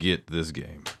get this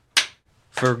game?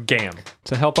 For GAM.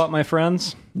 To help out my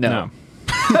friends? No.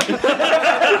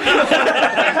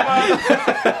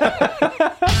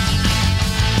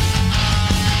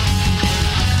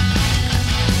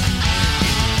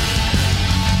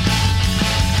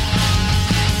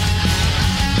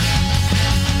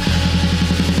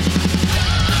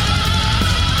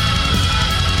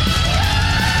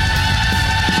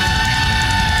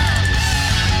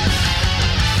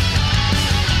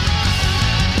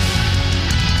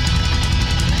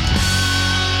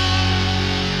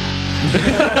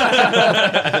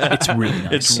 It's really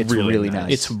nice. It's really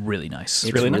nice. It's really nice.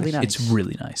 It's really nice. It's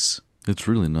really nice. It's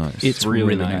really nice. It's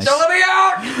really nice. Don't let me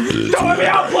out! Don't let me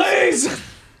out, please!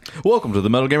 Welcome to the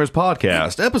Metal Gamers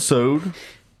Podcast, episode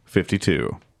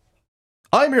 52.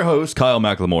 I'm your host, Kyle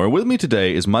McLemore. With me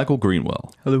today is Michael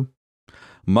Greenwell. Hello.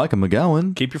 Micah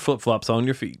McGowan. Keep your flip-flops on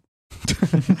your feet.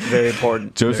 Very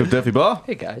important. Joseph Deffibaugh.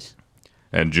 Hey, guys.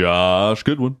 And Josh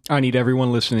Goodwin. I need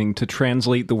everyone listening to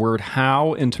translate the word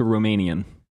how into Romanian.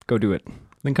 Go do it.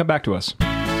 Then come back to us.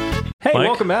 Hey, Mike?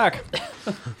 welcome back.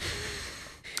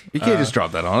 You can't just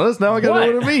drop that on us. Now I gotta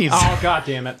know what it means. Oh, God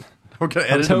damn it. We're gonna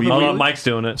I was edit hoping it. Hold we- on, Mike's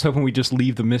doing I it. was hoping we just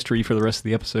leave the mystery for the rest of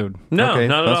the episode. No, Okay,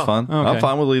 not at that's all. fine. Okay. I'm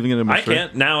fine with leaving it in I mystery.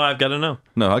 can't. Now I've got to know.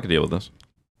 No, I can deal with this.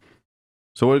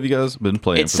 So what have you guys been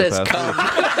playing It for the says past come.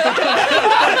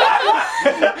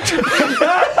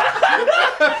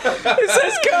 It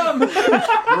says come.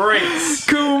 Great.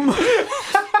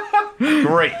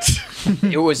 Great.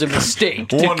 It was a mistake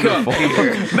to come Wonderful.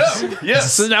 here. No.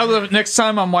 Yes. So now the next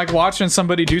time I'm like watching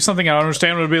somebody do something I don't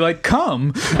understand, it'll be like,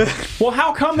 come. Well,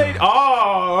 how come they...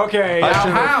 Oh, okay.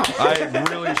 I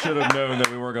really should have known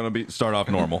that we weren't going to start off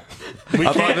normal. We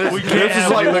I thought can't. this, We can't this is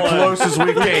have like the one. closest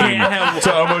we came have-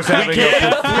 to almost having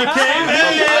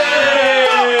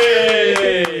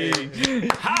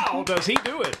How does he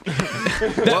do it?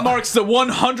 That marks the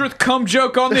 100th cum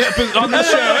joke on the on the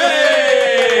show.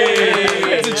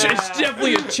 Hey! It's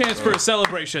definitely a chance for a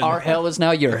celebration. Our hell is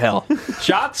now your hell.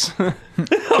 Shots?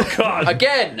 Oh, God.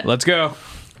 Again, Let's go.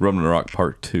 Rum and Rock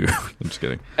Part 2. I'm just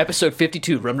kidding. episode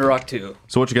 52, Rum to Rock 2.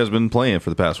 So what you guys been playing for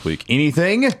the past week?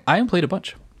 Anything? I haven't played a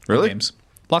bunch. Really? Of games.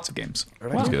 Lots of games.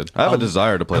 That's good. I have a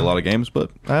desire to play a lot of games,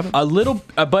 but I haven't. A little,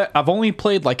 but I've only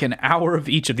played like an hour of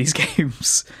each of these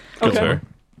games. That's fair.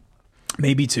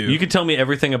 Maybe two. You could tell me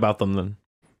everything about them then.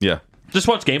 Yeah. Just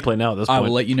watch gameplay now at this point. I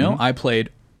will let you know. I played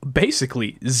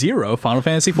basically zero Final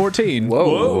Fantasy 14.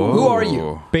 Whoa. Who are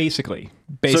you? Basically.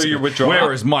 Basically. So you're withdrawing?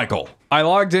 Where is Michael? I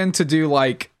logged in to do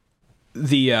like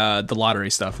the lottery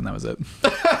stuff, and that was it.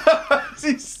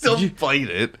 He still played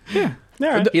it.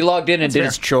 He logged in and did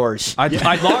his chores. I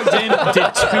logged in,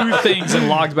 did two things, and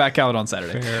logged back out on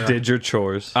Saturday. Did your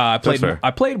chores. I fair.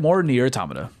 played more Nier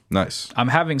Automata. Nice. I'm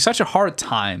having such a hard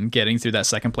time getting through that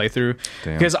second playthrough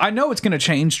Damn. because I know it's going to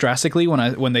change drastically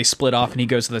when they split off and he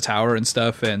goes to the tower and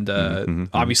stuff, and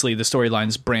obviously the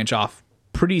storylines branch off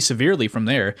pretty severely from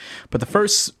there. But the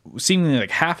first, seemingly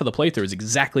like half of the playthrough is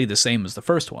exactly the same as the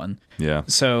first one. Yeah.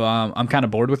 So I'm kind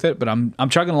of bored with it, but I'm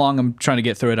chugging along. I'm trying to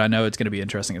get through it. I know it's going to be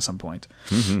interesting at some point.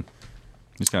 You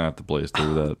just kind of have to blaze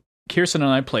through that. Kirsten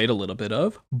and I played a little bit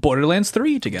of Borderlands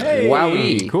 3 together.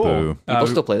 Wowee. Cool. Boo. People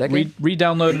still play that game?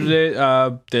 Re-downloaded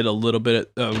it, did a little bit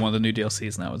of one of the new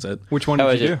DLCs, and that was it. Which one How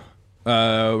did is you it? do?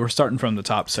 We're starting from the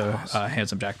top, so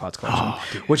Handsome Jackpot's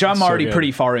collection, which I'm so already good.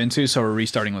 pretty far into, so we're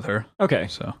restarting with her. Okay.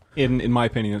 So In my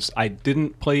opinion, I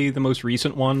didn't play the most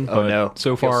recent one, Oh, but no.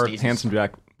 so Feel far, sneezes. Handsome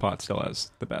Jackpot still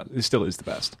has the best. It still is the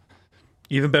best.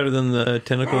 Even better than the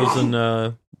tentacles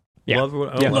and Yeah. love.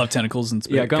 I love tentacles and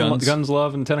Yeah, guns. Guns,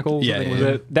 Love, and Tentacles. Yeah, I think yeah.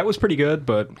 was it. That was pretty good,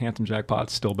 but Handsome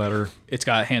Jackpot's still better. It's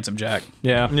got Handsome Jack.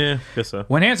 Yeah. Yeah, guess so.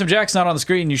 When Handsome Jack's not on the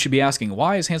screen, you should be asking,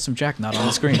 why is Handsome Jack not on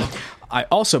the screen? I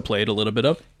also played a little bit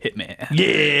of Hitman.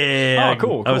 Yeah. Oh,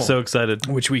 cool, I was cool. so excited.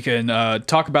 Which we can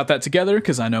talk about that together,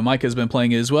 because I know Mike has been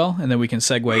playing it as well, and then we can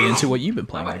segue into what you've been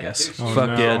playing, I guess. Fuck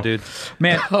no. yeah, dude.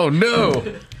 Man, Oh, no.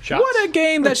 what a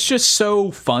game that's just so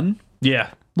fun.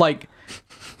 Yeah. Like,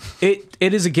 it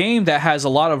is a game that has a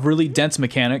lot of really dense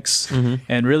mechanics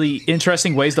and really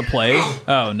interesting ways to play.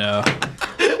 Oh, no.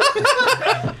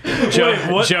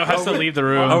 What? Joe has to leave the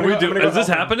room. Are we doing? Is this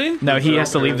happening? No, he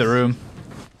has to leave the room.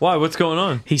 Why? What's going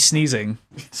on? He's sneezing.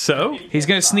 So? He's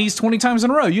going to sneeze 20 times in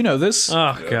a row. You know this.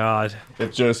 Oh God.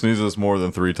 If Joe sneezes more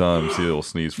than 3 times, he'll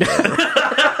sneeze forever.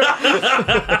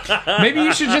 Maybe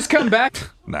you should just come back.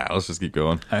 Nah, let's just keep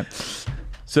going. All right.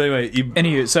 So anyway, you,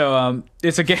 Anywho, so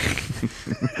it's a game.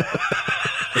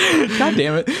 God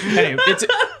damn it. Anyway,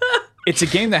 it's a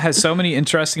game that has so many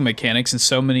interesting mechanics and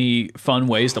so many fun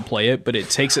ways to play it, but it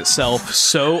takes itself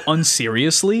so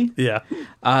unseriously. Yeah.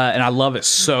 And I love it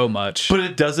so much. But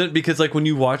it doesn't, because like when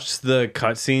you watch the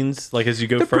cutscenes, like as you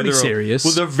go They're further, pretty serious.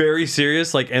 Well, they're very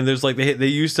serious. Like, and there's like they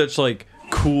use such like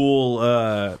cool.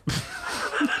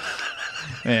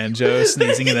 Man, Joe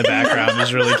sneezing in the background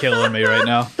is really killing me right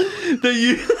now. They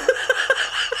use.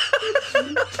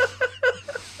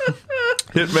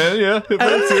 Hitman, yeah.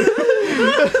 Hitman too.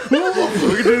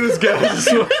 We can do this, guys.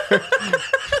 The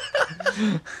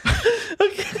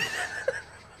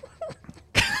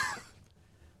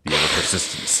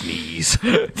ever-persistent sneeze.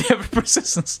 The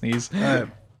ever-persistent sneeze.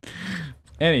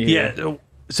 Anywho. Yeah.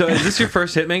 So is this your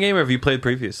first Hitman game, or have you played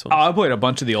previous ones? I played a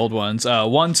bunch of the old ones.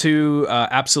 1, 2,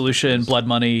 Absolution, Blood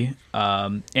Money,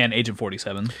 and Agent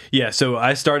 47. Yeah. So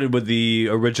I started with the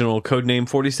original Codename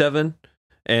 47,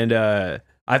 and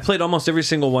I played almost every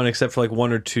single one except for like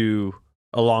 1 or 2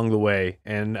 along the way.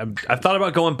 And I've thought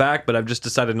about going back, but I've just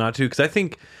decided not to, because I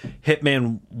think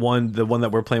Hitman 1, the one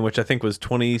that we're playing, which I think was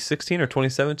 2016 or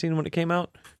 2017 when it came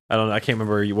out. I don't know. I can't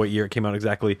remember what year it came out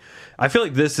exactly. I feel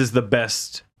like this is the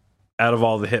best out of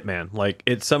all the Hitman. Like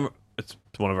it's one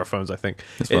of our phones, I think.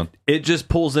 It's fun. It just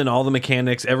pulls in all the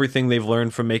mechanics, everything they've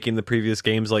learned from making the previous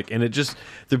games, like, and it just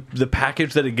the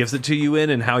package that it gives it to you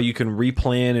in, and how you can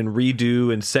replan and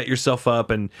redo and set yourself up,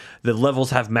 and the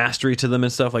levels have mastery to them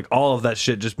and stuff. Like all of that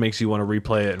shit just makes you want to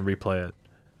replay it and replay it.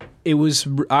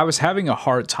 I was having a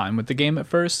hard time with the game at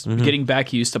first, getting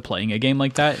back used to playing a game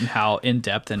like that, and how in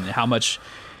depth and how much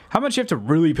you have to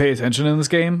really pay attention in this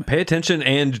game. Pay attention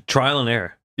and trial and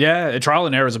error. Yeah, trial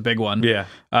and error is a big one. Yeah,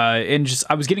 and just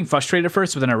I was getting frustrated at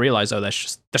first, but then I realized,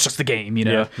 that's just the game, you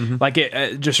know. Yeah. Like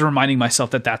it, just reminding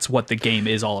myself that that's what the game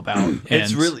is all about.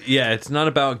 It's really it's not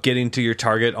about getting to your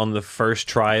target on the first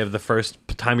try of the first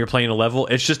time you're playing a level.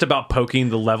 It's just about poking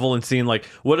the level and seeing like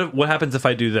what happens if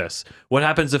I do this? What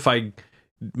happens if I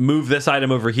move this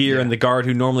item over here, and the guard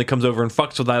who normally comes over and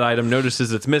fucks with that item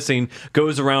notices it's missing,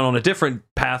 goes around on a different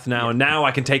path now, and now I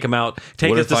can take him out,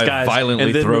 take his disguise, I violently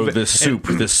and then throw move it- this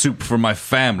soup for my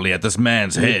family at this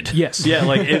man's head? Yes. Yeah,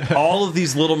 like all of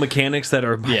these little mechanics that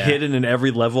are hidden in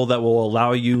every level that will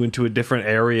allow you into a different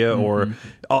area or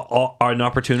an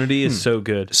opportunity is so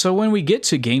good. So when we get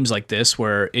to games like this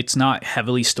where it's not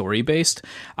heavily story based,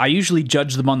 I usually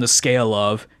judge them on the scale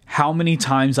of how many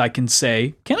times I can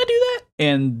say, "Can I do that?"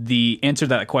 And the answer to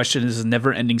that question is a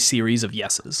never-ending series of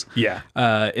yeses. Yeah.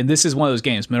 And this is one of those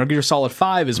games. Metal Gear Solid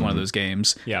 5 is one of those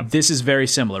games. Yeah. This is very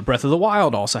similar. Breath of the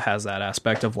Wild also has that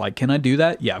aspect of like, can I do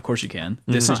that? Yeah, of course you can.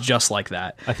 This is just like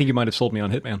that. I think you might have sold me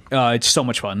on Hitman. It's so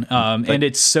much fun. And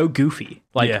it's so goofy.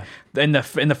 Like in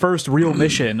the first real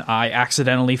mission, I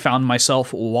accidentally found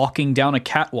myself walking down a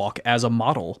catwalk as a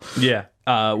model. Yeah.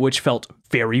 Which felt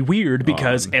very weird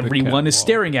because everyone is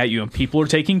staring at you and people are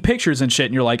taking pictures and shit,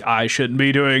 and you're like, I shouldn't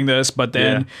be doing this. But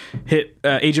then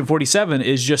Agent 47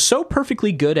 is just so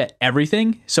perfectly good at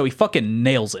everything, so he fucking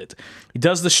nails it. He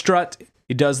does the strut,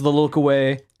 he does the look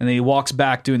away, and then he walks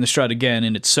back doing the strut again,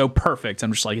 and it's so perfect.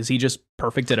 I'm just like, is he just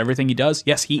perfect at everything he does?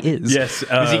 Yes, he is. Yes.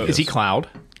 Is he Cloud?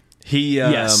 He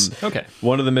Yes. Okay.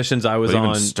 One of the missions I was But even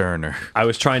on, sterner. I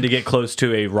was trying to get close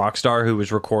to a rock star who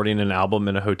was recording an album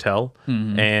in a hotel,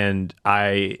 and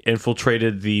I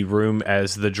infiltrated the room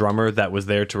as the drummer that was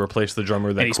there to replace the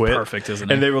drummer that And he's quit. perfect, isn't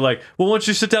he? And they were like, "Well, why don't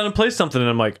you sit down and play something?" And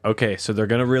I'm like, "Okay, so they're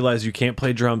gonna realize you can't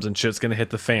play drums and shit's gonna hit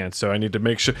the fan. So I need to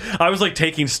make sure." I was like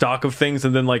taking stock of things,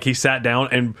 and then like he sat down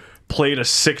and played a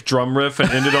sick drum riff and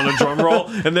ended on a drum roll,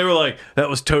 and they were like, that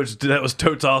was totes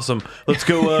awesome. Let's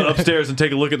go upstairs and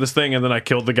take a look at this thing. And then I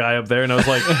killed the guy up there, and I was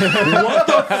like, what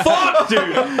the fuck, dude?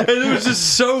 And it was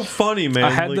just so funny, man. I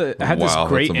had this Wow,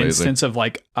 great that's amazing. instance of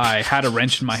like, I had a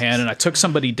wrench in my hand and I took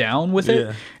somebody down with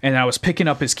it, and I was picking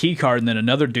up his key card, and then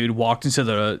another dude walked into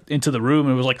the room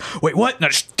and was like, wait, what? And I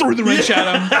just threw the wrench at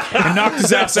him and knocked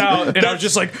his ass out, and I was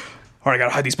just like, all right, I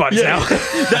gotta hide these bodies now.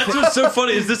 That's what's so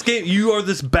funny is this game, you are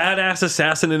this badass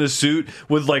assassin in a suit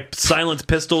with like silenced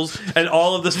pistols and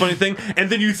all of this funny thing,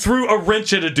 and then you threw a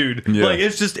wrench at a dude. Yeah. Like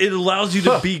it allows you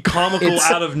to be comical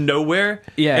out of nowhere.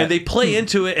 Yeah. And they play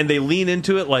into it and they lean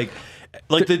into it like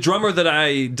the drummer that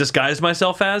I disguised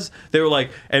myself as, they were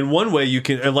like, and one way you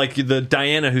can, like the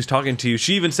Diana who's talking to you,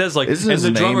 she even says like, Isn't and his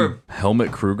the name drummer,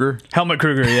 Helmut Kruger? Helmut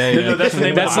Kruger, yeah. No, that's the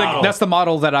name of the model. That's the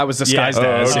model that I was disguised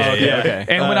as. okay. Yeah. Okay.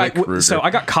 And when Kruger. so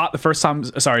I got caught the first time.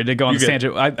 Sorry to go on this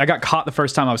tangent. I got caught the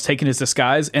first time I was taking his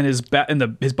disguise, and his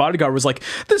bodyguard was like,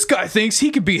 "This guy thinks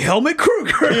he could be Helmut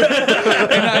Kruger,"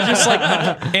 and I just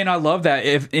like, and I love that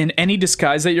if in any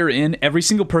disguise that you're in, every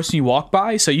single person you walk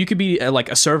by, so you could be like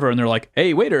a server, and they're like, like,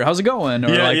 hey, waiter, how's it going? Or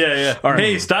yeah. Or,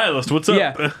 Hey, stylist, what's up?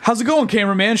 yeah, how's it going,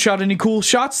 cameraman? Shot any cool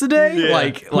shots today? Yeah.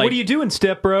 Like, what are you doing,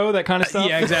 step bro? That kind of stuff.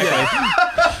 Yeah, exactly.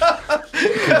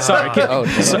 Sorry to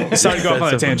go off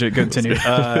on a tangent. Continue.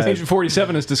 Agent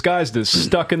 47 is disguised as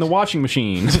stuck in the washing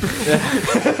machine. Have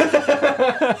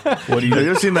you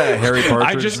ever seen that Harry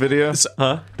Partridge video?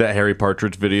 Huh? That Harry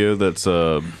Partridge video that's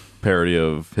a parody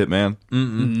of Hitman?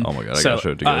 Oh my god, I gotta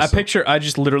show it to you guys. I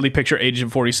just literally picture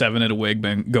Agent 47 in a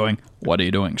wig going, what are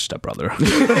you doing, stepbrother? The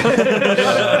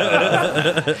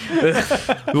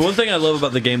one thing I love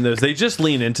about the game, though, is they just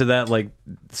lean into that. Like,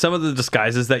 some of the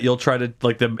disguises that you'll try to,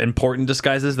 like, the important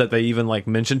disguises that they even, like,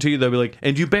 mention to you, they'll be like,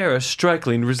 and you bear a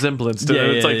striking resemblance to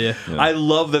it. It's like, I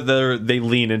love that they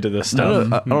lean into this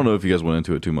stuff. I don't know if you guys went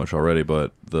into it too much already,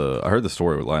 but I heard the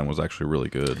storyline was actually really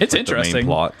good. It's like, interesting. The main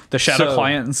plot. The Shadow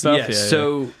Client and stuff. Yeah,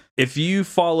 so if you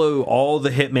follow all the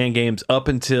Hitman games up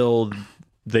until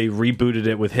they rebooted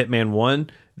it with Hitman 1,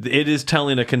 it is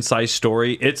telling a concise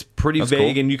story. It's pretty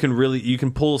vague, cool. And you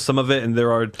can pull some of it, and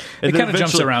there are... It kind of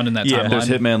jumps around in that timeline. There's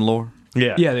Hitman lore.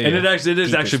 Yeah, and it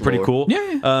is actually pretty cool.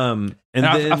 Yeah. And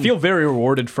then, I feel very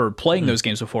rewarded for playing those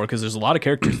games before, because there's a lot of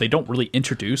characters they don't really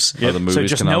introduce. Yeah, so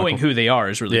just knowing who they are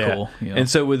is really cool. You know? And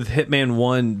so with Hitman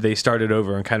 1, they started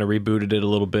over and kind of rebooted it a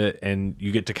little bit, and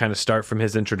you get to kind of start from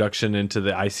his introduction into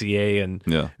the ICA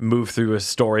and move through a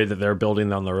story that they're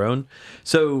building on their own.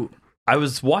 So I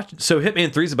was watching. So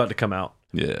Hitman 3 is about to come out.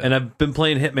 Yeah. And I've been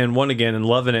playing Hitman 1 again and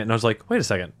loving it, and I was like, wait a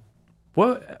second.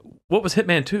 What was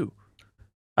Hitman 2?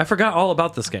 I forgot all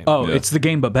about this game. Oh, it's the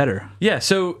game, but better. Yeah,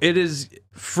 so it is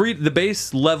free. The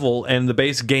base level and the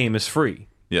base game is free.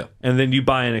 Yeah. And then you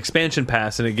buy an expansion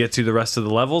pass and it gets you the rest of the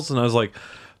levels. And I was like,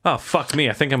 oh, fuck me.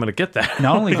 I think I'm going to get that.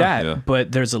 Not only that,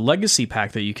 but there's a legacy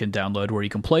pack that you can download where you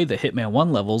can play the Hitman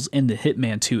 1 levels in the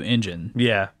Hitman 2 engine.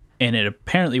 Yeah. And it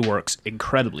apparently works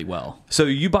incredibly well. So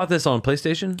you bought this on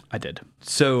PlayStation? I did.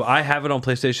 So I have it on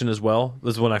PlayStation as well.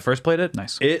 This is when I first played it.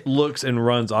 Nice. It looks and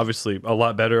runs, obviously, a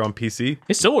lot better on PC.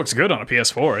 It still looks good on a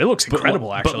PS4. It looks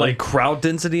incredible, actually. But like crowd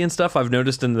density and stuff, I've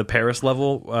noticed in the Paris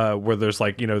level where there's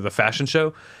like, the fashion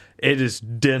show, it is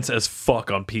dense as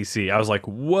fuck on PC. I was like,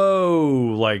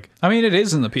 whoa. Like, I mean, it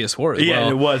is in the PS4 as well. Yeah,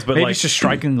 it was. But maybe like, it's just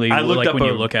strikingly like when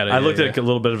you look at it. I looked at a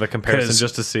little bit of a comparison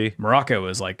just to see. Morocco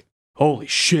is like, holy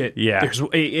shit. Yeah.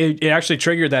 It actually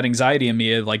triggered that anxiety in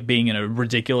me of like being in a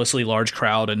ridiculously large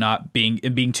crowd and not being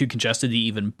too congested to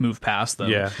even move past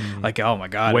them. Yeah. Like, oh my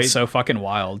God, it's so fucking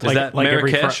wild. Is that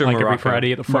Marrakesh or Morocco? Every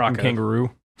Friday at the fucking Kangaroo.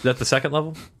 Is that the second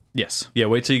level? Yes. Yeah,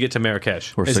 wait till you get to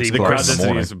Marrakesh. Or 6 the o'clock crowd in the density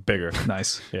morning. is bigger.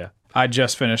 Nice. Yeah. I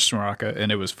just finished Morocco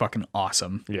and it was fucking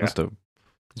awesome. Yeah. That's dope.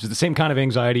 Is it the same kind of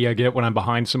anxiety I get when I'm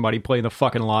behind somebody playing the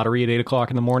fucking lottery at 8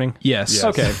 o'clock in the morning? Yes.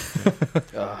 Okay.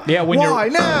 Yeah, when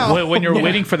you're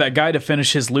waiting for that guy to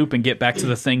finish his loop and get back to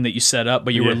the thing that you set up,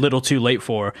 but you were a little too late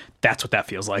for, that's what that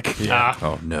feels like. Yeah.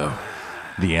 Oh no.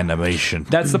 The animation.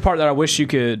 That's the part that I wish you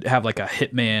could have like a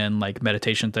Hitman like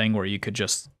meditation thing where you could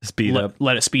just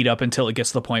let it speed up until it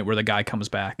gets to the point where the guy comes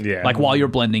back. Yeah. Like while you're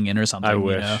blending in or something. I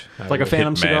wish. Like a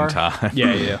Phantom cigar? Time.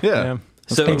 Yeah. Yeah.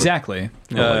 So exactly.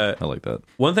 I like that.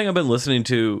 One thing I've been listening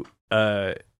to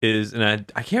is, and I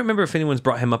can't remember if anyone's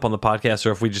brought him up on the podcast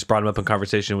or if we just brought him up in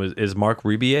conversation, is Mark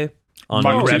Rebier on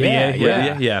Mark YouTube.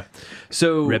 Rebier, Yeah.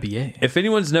 So Rebier. if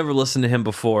anyone's never listened to him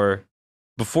before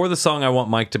the song I want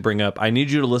Mike to bring up, I need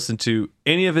you to listen to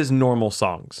any of his normal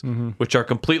songs, which are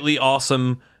completely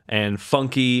awesome and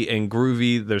funky and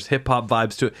groovy. There's hip hop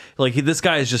vibes to it. Like this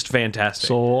guy is just fantastic.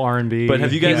 Soul, R&B. But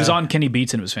have you guys? He was on Kenny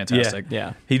Beats and it was fantastic.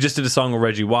 Yeah. He just did a song with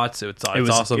Reggie Watts. It's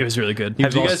awesome. It was really good.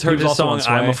 Have you guys heard his song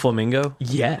Sway. "I'm a Flamingo"?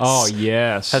 Yes. Oh,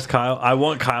 yes. Has Kyle? I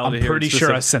want Kyle to I'm hear. pretty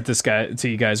sure I sent this guy to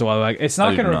you guys a while back. It's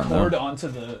not going to record onto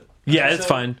the. Yeah, it's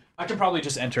fine. I can probably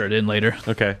just enter it in later.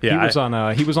 Okay.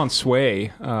 Yeah. He was on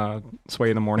Sway, Sway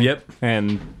in the Morning. Yep.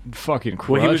 And fucking crushed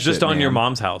Well, he was just it, on man. Your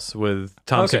Mom's House with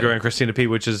Tom Segura and Christina P,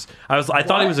 which is I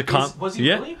thought he was a Was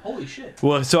he really? Holy shit.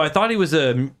 Well, so I thought he was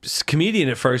a comedian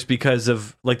at first because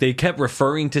of like they kept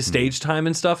referring to stage time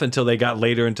and stuff until they got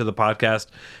later into the podcast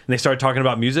and they started talking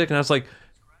about music and I was like,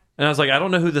 I don't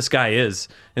know who this guy is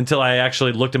until I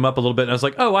actually looked him up a little bit. And I was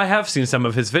like, oh, I have seen some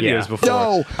of his videos before.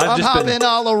 Yo, I'm hopping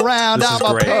all around. This I'm is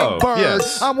a great. pink Oh, bird.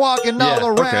 yes. I'm walking all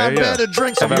around. Better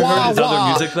drink some Have you heard his other Wawa.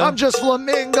 music, though? I'm just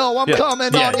flamingo. I'm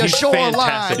coming on your he's shoreline.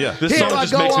 fantastic. Yeah. This Here song I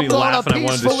just go. makes me I'm gonna laugh and I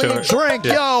wanted to peacefully show it. drink.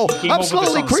 Yeah. Yo, Came I'm over slowly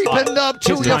this on spot. creeping up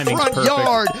to His your timing's front perfect.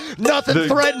 yard. Nothing The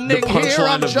threatening here. punchline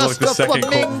I'm of, just like, the a second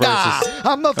chorus flamingo. is-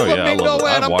 I'm a Oh, yeah, I flamingo love it.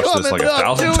 and I've I'm watched this coming like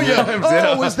up 1,000 to you. times,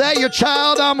 yeah. Oh, is that your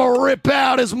child? I'm gonna rip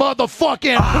out his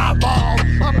motherfucking eyeball.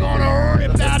 I'm gonna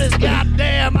rip out his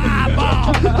goddamn eyeball.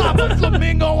 I'm a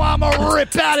flamingo, I'm a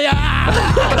rip out of your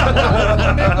eyeball.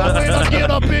 Flamingo, when I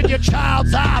get up in your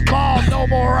child's eyeball. No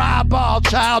more eyeball,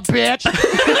 child bitch. But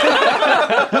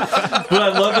I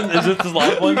love him. Is this his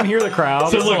live one? You can hear the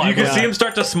crowd. So look, you can see him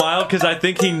start to smile because I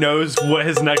think he knows what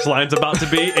his next line's about to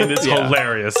be, and it's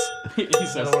hilarious. He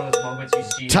says,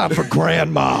 Time for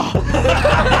grandma. Time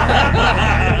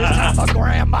for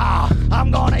grandma.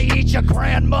 I'm gonna eat your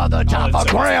grandmother. Time for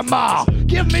grandma.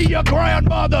 Give me your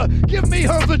grandmother. Give me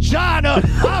her vagina.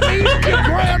 I'm eating your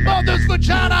grandmother's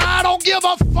vagina. I don't give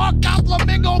a fuck. I'm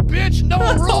flamingo, bitch. No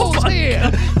rules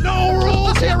here. No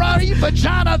rules here. I eat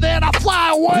vagina, then I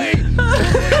fly away.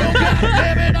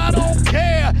 Damn it, I don't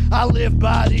care. I live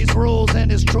by these rules,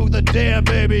 and it's truth or dare,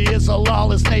 baby. It's a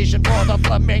lawless nation for the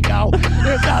flamingo.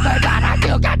 There's nothing that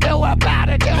you can do about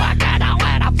it. You can know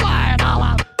when I'm flying all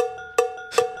up.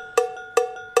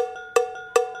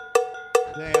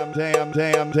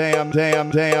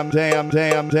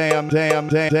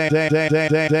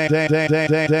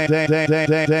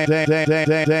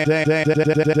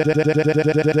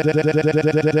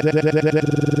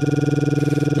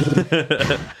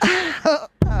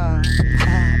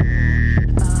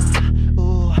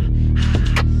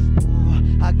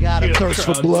 Got a thirst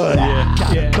for blood.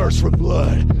 Got a thirst for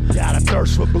blood. Got a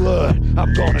thirst for blood.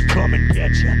 I'm gonna come and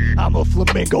get you. I'm a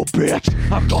flamingo bitch.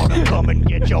 I'm gonna come and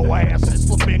get your ass. It's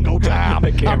flamingo time.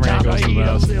 I'm trying to eat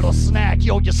a little snack.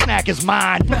 Yo, your snack is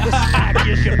mine. The snack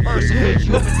is your person. Your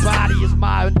human body is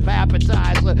my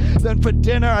appetizer. Then for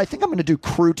dinner, I think I'm gonna do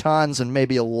croutons and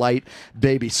maybe a light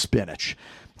baby spinach.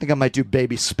 I think I might do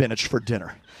baby spinach for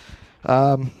dinner.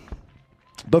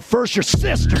 But first your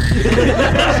sister.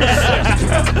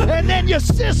 And then your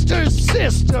sister's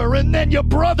sister. And then your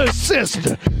brother's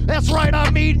sister. That's right,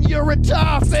 I'm eating your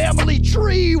entire family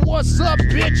tree. What's up,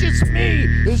 bitch? It's me.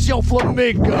 It's your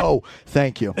flamingo.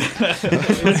 Thank you.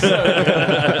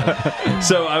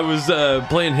 So I was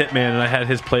playing Hitman, and I had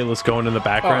his playlist going in the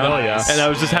background. Oh, hell yeah. And I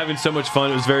was just having so much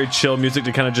fun. It was very chill music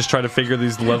to kind of just try to figure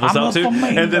these levels out to.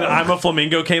 And then I'm a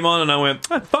Flamingo came on, and I went,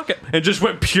 fuck it. And just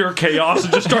went pure chaos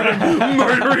and just started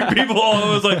murdering people.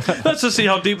 I was like, let's just see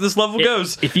how deep this level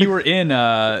goes. If you were in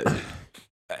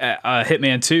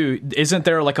Hitman 2, isn't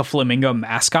there like a flamingo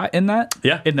mascot in that?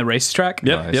 Yeah. In the racetrack?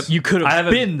 Yep. Nice. Yep. You could have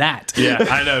been that. Yeah,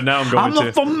 I know. Now I'm going I'm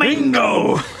a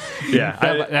flamingo.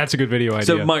 Yeah. That's a good video idea.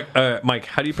 So, Mike,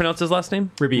 how do you pronounce his last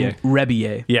name?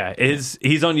 Rebier. Yeah,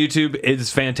 he's on YouTube.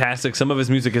 It's fantastic. Some of his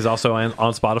music is also on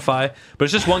Spotify, but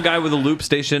it's just one guy with a loop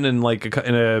station and like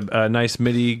a nice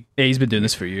MIDI. Yeah, he's been doing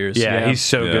this for years. Yeah, he's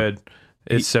so good.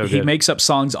 It's so good. He makes up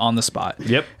songs on the spot.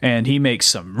 Yep. And he makes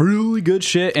some really good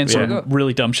shit and some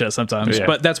really dumb shit sometimes. Yeah.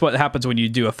 But that's what happens when you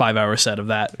do a 5-hour set of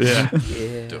that.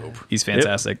 Yeah. Dope. He's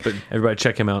fantastic. Yep. Everybody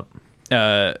check him out.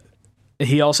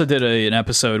 He also did an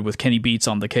episode with Kenny Beats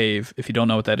on The Cave. If you don't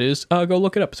know what that is, go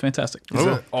look it up. It's fantastic. Is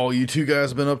that all you two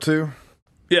guys have been up to?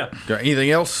 Yeah. Got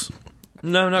anything else?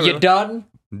 No, not You really. done?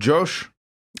 Josh?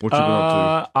 What you been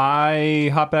up I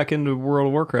hopped back into World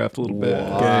of Warcraft a little bit.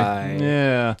 Why?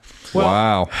 Yeah. to?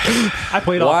 Wow. I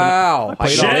played Wow. off and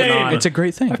Shame. on. It's a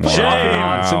great thing.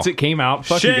 Wow. Since it came out.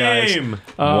 Fuck you guys. Shame.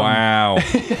 Wow.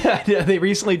 Yeah, they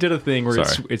recently did a thing where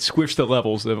Sorry. it squished the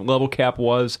levels. The level cap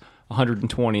was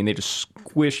 120, and they just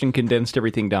squished and condensed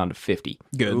everything down to 50.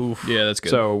 Good. Oof. Yeah, that's good.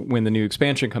 So when the new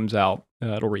expansion comes out,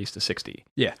 it'll raise to 60.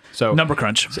 yeah. So Number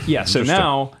crunch. yeah. So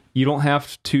now you don't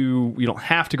have to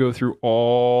go through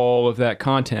all of that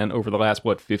content over the last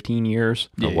 15 years.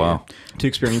 Oh, wow. To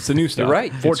experience the new stuff. You're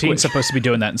right. 14 is supposed to be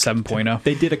doing that in 7.0.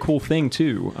 They did a cool thing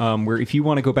too, where if you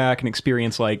want to go back and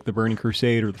experience like the Burning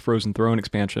Crusade or the Frozen Throne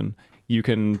expansion, you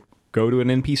can go to an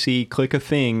NPC, click a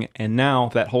thing, and now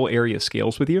that whole area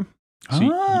scales with you.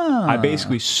 So I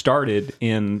basically started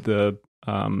in the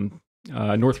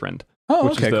Northrend,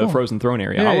 which is the Frozen Throne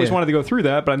area. Yeah, I always wanted to go through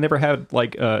that, but I never had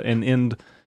like an end,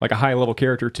 like a high level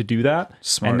character to do that.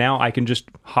 Smart. And now I can just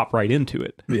hop right into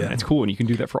it. Yeah. And it's cool, and you can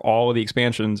do that for all of the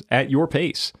expansions at your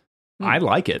pace. I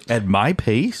like it. At my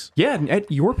pace? Yeah,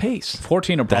 at your pace.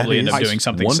 14 will probably end up doing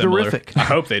something similar. wonderific. I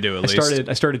hope they do at least.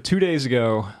 I started 2 days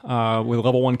ago with a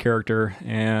level 1 character,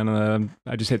 and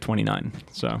I just hit 29.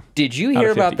 So Did you Out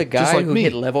hear of about 50. the guy Just like who me.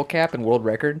 hit level cap and world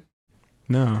record?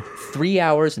 no, 3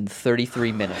 hours and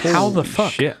 33 minutes. How the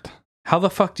fuck? shit How the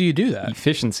fuck do you do that?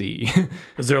 efficiency.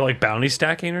 Is there like bounty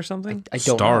stacking or something? I don't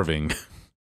know. Starving.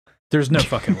 There's no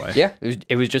fucking way. Yeah,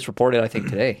 it was just reported, I think,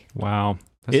 today. Wow,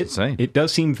 That's insane. It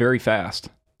does seem very fast.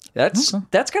 That's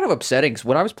kind of upsetting. 'Cause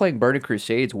when I was playing Burning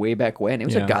Crusades way back when, it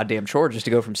was Yeah. a goddamn chore just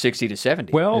to go from 60 to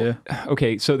 70. Well,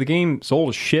 okay, so the game's old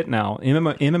as shit now.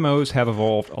 MMOs have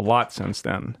evolved a lot since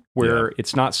then. where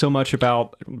it's not so much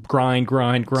about grind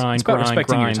about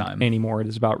respecting your time. anymore. It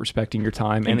is about respecting your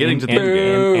time and getting to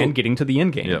the and getting to the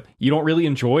end game. Yep. You don't really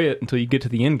enjoy it until you get to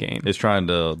the end game. It's trying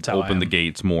to how I open the am.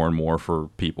 gates more and more for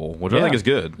people, which I Yeah. think is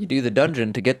good. You do the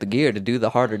dungeon to get the gear, to do the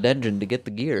harder dungeon to get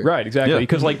the gear. Right, exactly. Yeah.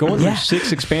 Because like going through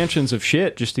 6 expansions of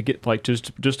shit just to get like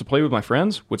just to play with my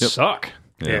friends would suck.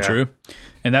 Yeah. True.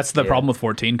 And that's the problem with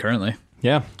 14 currently.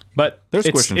 Yeah. But There's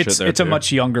it's, squishing shit it's, there, it's a too.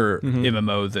 much younger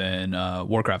MMO than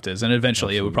Warcraft is, and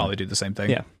eventually it would probably do the same thing.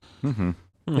 Yeah.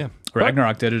 Yeah.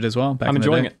 Ragnarok did it as well. Back I'm in the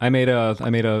enjoying day. it. I made a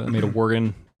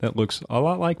Worgen that looks a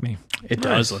lot like me. It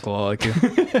does look a lot like you.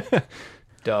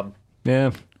 Dumb.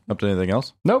 Yeah. Up to anything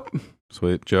else? Nope.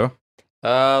 Sweet. Joe?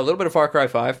 A little bit of Far Cry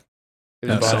 5. It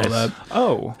was I saw fun. that.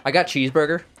 Oh. I got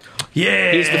Cheeseburger.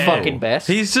 Yeah, He's the fucking best.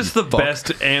 He's just the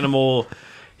best animal.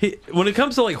 When it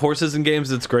comes to like horses and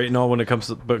games, it's great and all. When it comes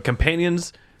to but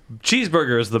companions,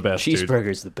 Cheeseburger is the best. Dude.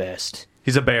 Cheeseburger's the best.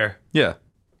 He's a bear. Yeah.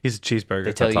 He's a cheeseburger.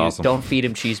 They tell That's you awesome. don't feed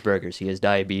him cheeseburgers. He has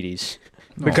diabetes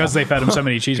Because they fed him so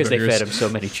many cheeseburgers. because they fed him so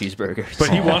many cheeseburgers. But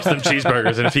he wants them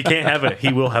cheeseburgers, and if he can't have it,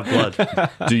 he will have blood.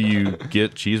 Do you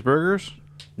get cheeseburgers?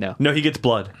 no. No, he gets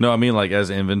blood. No, I mean like as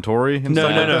inventory. And No,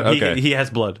 stuff no, like no. that? Okay. He has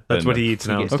blood. That's Then what no. he eats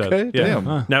now gets- instead. Okay, Yeah.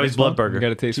 damn. Now he's blood You burger.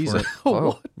 got a taste for it.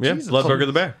 Oh, Yeah, blood burger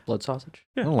the bear. blood sausage.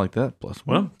 I don't like that. Bless.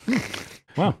 Well,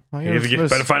 Wow. you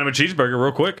better find him a cheeseburger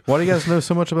real quick. Why do you guys know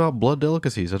so much about blood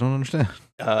delicacies? I don't understand.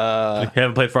 You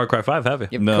haven't played Far Cry 5, have you?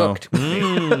 You've No.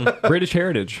 cooked. British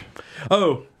heritage.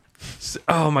 Oh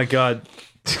my God!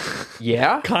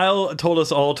 Yeah? Kyle told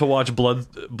us all to watch Blood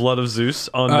of Zeus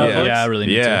on Oh, Netflix. yeah, I really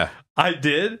need Yeah. to. I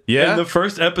did. Yeah? And the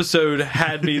first episode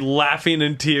had me laughing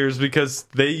in tears because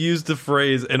they used the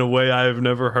phrase in a way I have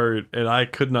never heard, and I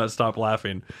could not stop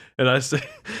laughing. And I say,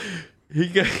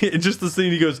 in just the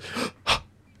scene, he goes,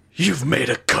 "You've made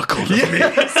a cuckold of me."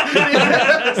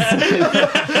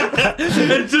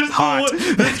 And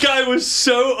just this guy was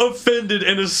so offended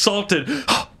and assaulted.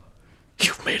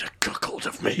 You've made a cuckold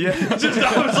of me. Yeah.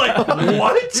 I was like,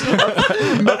 what?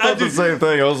 I thought the same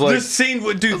thing. I was like, This scene,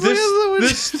 dude,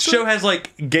 this show has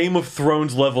like Game of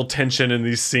Thrones level tension in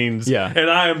these scenes. Yeah. And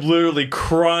I am literally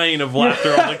crying of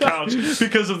laughter on the couch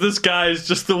because of this guy's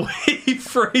just the way he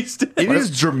phrased it. it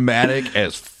is dramatic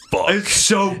as fuck. It's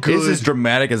so good. It's as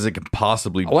dramatic as it can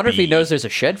possibly be. I wonder if he knows there's a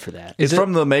shed for that. It's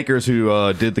from the makers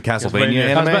who did the Castlevania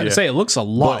Castlevania. I was about anime. to say, it looks a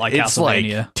lot like it's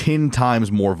Castlevania. like 10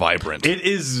 times more vibrant. It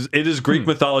is Greek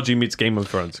mythology meets Game of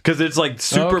Thrones because it's like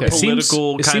super okay.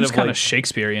 political, it seems kind kind of of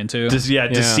Shakespearean, too.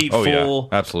 deceitful. Oh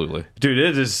yeah, absolutely. Dude,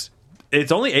 it is. It's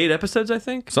only 8 episodes, I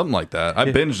think. Something like that. I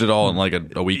binged it all in like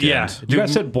a weekend. Yeah, You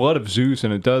guys said Blood of Zeus,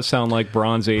 and it does sound like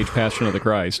Bronze Age Passion of the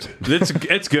Christ.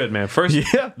 It's good, man.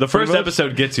 Yeah, The first much.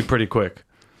 episode gets you pretty quick.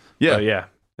 Yeah, Yeah,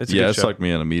 it's a yeah. good It show. sucked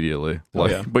me in immediately.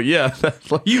 Like, yeah. but yeah,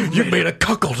 that's like, you made a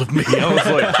cuckold of me. I was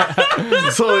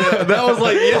like, so yeah, that was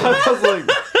like, yeah, I was like,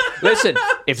 Listen,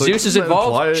 if Zeus is doesn't that imply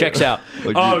involved, it? checks out.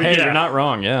 like, Oh, you- Hey, yeah. you're not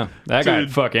wrong. Yeah, that guy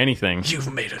would fuck anything.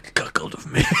 You've made a cuckold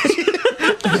of me.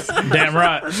 Damn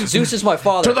right. Zeus is my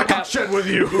father. the cock shed with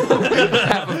you.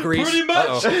 half of Greece. Pretty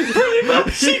much. Pretty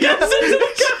much. She got sent to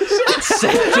the cuck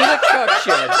Sent to the cuck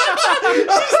shed.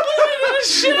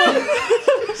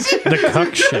 The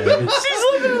cuck shed. She's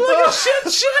living like a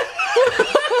shit shed.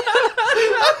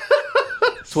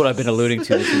 That's what I've been alluding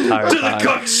to this entire To the time.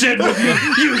 cuck shed with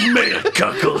you. You've made a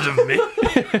cuckold of me.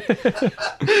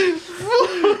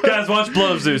 Guys, watch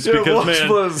Blood of Zeus because, watch man,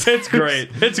 Blood of Zeus. it's great.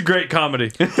 It's a great comedy.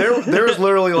 there was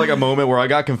literally like a moment where I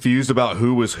got confused about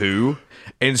who was who,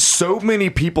 and so many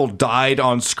people died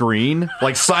on screen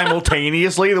like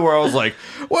simultaneously where I was like,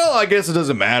 well, I guess it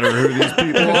doesn't matter who these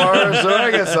people are, so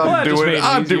I guess that just made it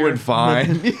I'm easier. doing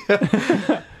fine.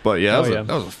 Yeah. But yeah, yeah.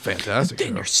 that was a fantastic show.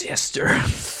 Your sister.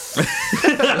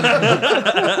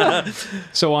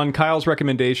 So on Kyle's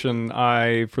recommendation,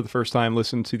 I, for the first time,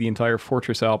 listened to the entire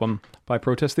Fortress album by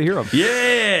Protest the Hero.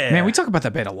 Yeah. Man, we talk about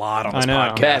that band a lot on this I know.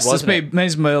 podcast. Bad, This wasn't may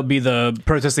as well be the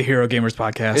Protest the Hero Gamers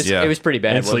podcast. Yeah. It was pretty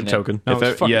bad. and Sleep wasn't it? Token. No, If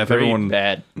it's fucking if great. everyone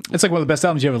Bad. It's like one of the best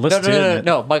albums you ever No, listened no, to. no, isn't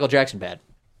no, it? no. Michael Jackson bad.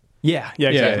 Yeah,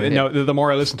 exactly. yeah. No, the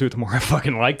more I listened to it, the more I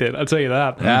fucking liked it. I'll tell you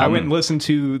that. I went and listened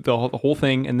to the whole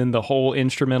thing and then the whole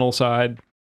instrumental side.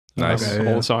 Nice.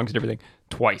 All the songs and everything.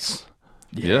 Twice.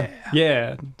 yeah,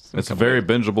 Yeah. it's a very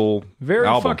bingeable Very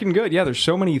album. fucking good. Yeah, there's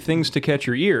so many things to catch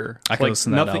your ear. I could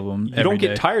listen to that album You every don't day.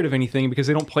 get tired of anything because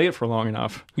they don't play it for long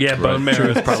enough. Yeah, Bone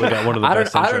Marrow has probably got one of the I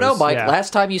best don't know, intros. Mike. Yeah.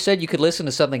 Last time you said you could listen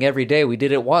to something every day. We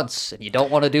did it once, and you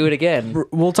don't want to do it again.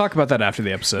 We'll talk about that after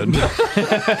the episode.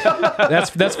 that's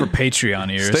for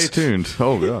Patreon ears. Stay tuned.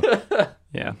 Oh god.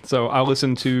 Yeah. So I'll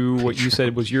listen to what you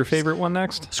said was your favorite one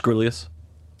next. Scrulius.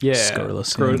 Yeah,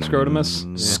 Scurrilous.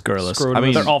 Scrotumus. Scurrilous. Scrotumus. I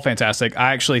mean, they're all fantastic.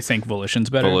 I actually think Volition's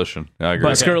better. Volition. I agree.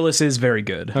 But Scurrilous is very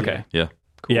good. Okay. Yeah.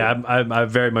 Yeah, I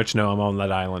very much know I'm on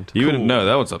that island. You didn't know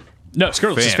that was a No,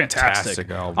 Scurrilous is fantastic.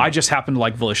 fantastic album. I just happen to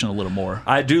like Volition a little more.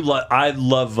 I do. I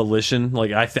love Volition.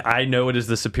 Like I know it is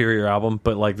the superior album,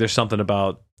 but like there's something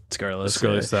about Scurrilous.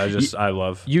 that I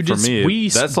love. You just me,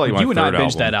 that's like my you and I third binged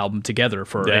album. that album together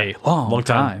for Yeah. a long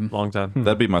time. Long time.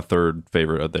 That'd be my third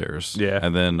favorite of theirs. Yeah.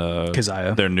 And then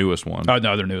Keziah. their newest one. Oh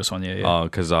no, their newest one. Yeah.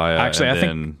 Keziah. Actually, and I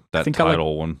think- then I that think I like-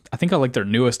 title one. I think I like their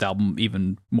newest album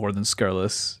even more than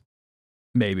Scurrilous.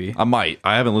 Maybe. I might.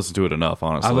 I haven't listened to it enough,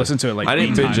 honestly. I listened to it like I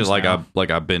didn't 8 binge it times like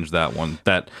now. I binged that one.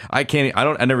 That I can't.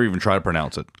 I never even try to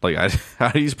pronounce it. Like how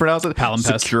do you pronounce it?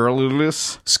 Palimpsest.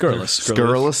 Scurrilous.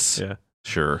 Scurrilous. Yeah.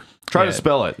 Sure. Try to Yeah.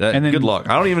 spell it. And then- Good luck.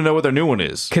 I don't even know what their new one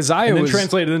is. Keziah And then was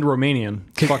translated into Romanian.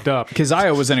 Fucked up.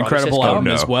 Keziah was an incredible says album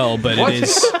no. as well, but it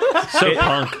is So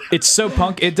punk. it's so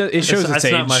punk. It shows its That's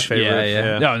age. not my favorite. Yeah.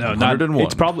 Yeah. No, not. 101.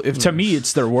 It's probably to me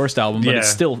it's their worst album, but it's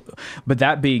Yeah. still. But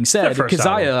that being said, Their first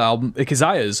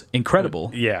Keziah is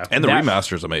incredible. Yeah. And the that-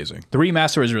 remaster is amazing. The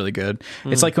remaster is really good.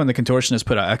 It's like when the Contortionists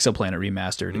put out Exoplanet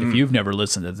Remastered. If you've never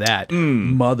listened to that,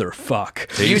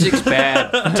 motherfuck. Music's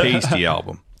bad. Tasty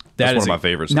album. That's That one is of my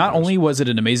favorites. Not only was it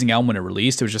an amazing album when it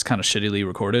released, it was just kind of shittily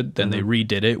recorded. Then they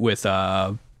redid it with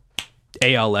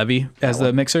A.L. Levy as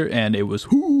the mixer, and it was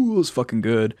fucking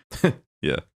good.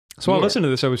 Yeah. So I listened to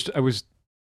this. I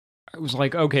was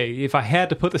like, okay, if I had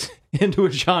to put this into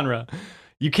a genre,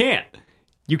 you can't.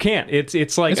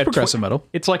 It's like It's progressive metal.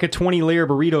 It's like a 20-layer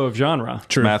burrito of genre.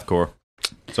 True. Mathcore.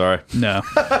 Sorry. No,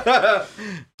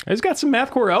 It's got some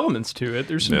mathcore elements to it.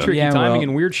 There's some Yeah. tricky Yeah, timing well,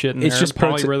 and weird shit in it's there. just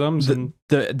polyrhythms and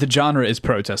the genre is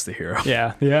Protest the Hero.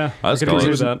 yeah. I That's could cool. agree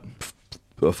with that.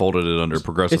 Folded it under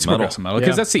progressive It's metal. progressive metal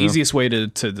because Yeah. that's the easiest way to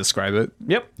describe it.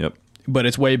 Yep. Yep. But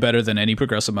it's way better than any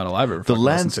progressive metal I've ever. The fucking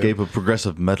listened to. landscape of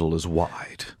progressive metal is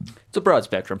wide. It's a broad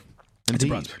spectrum.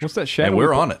 Indeed. What's that shadowy? And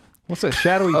we're on it. What's that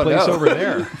shadowy place no. over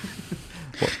there?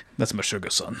 That's my sugar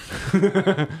son.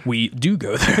 We do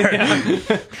go there.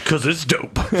 Because it's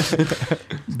dope.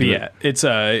 But yeah, it's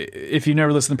if you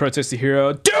never listen to Protest the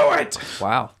Hero, do it.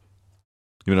 Wow.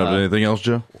 You know anything else,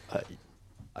 Joe?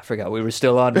 I forgot we were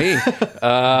still on me. Far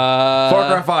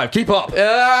Cry 5. Keep up.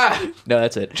 No,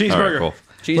 that's it. All right, cool.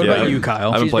 What Yeah, about you,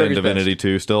 Kyle? I've been playing Cheeseburger's Divinity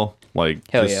 2 still. Like,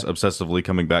 Hell just yeah. obsessively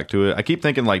coming back to it. I keep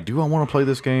thinking, like, do I want to play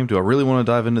this game? Do I really want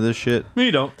to dive into this shit?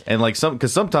 You don't. And, like,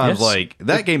 because sometimes, Yes. like,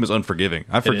 that game is unforgiving.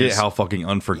 I forget is. how fucking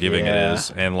unforgiving Yeah. it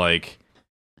is. And, like,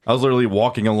 I was literally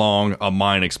walking along, a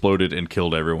mine exploded and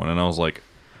killed everyone. And I was like,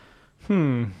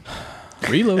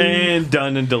 Reload. And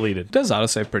done and deleted. It does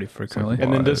autosave pretty frequently.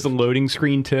 And then does the loading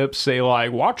screen tips say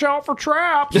like, "Watch out for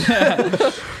traps"?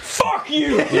 Fuck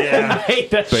you! Yeah. I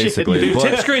hate that basically. shit.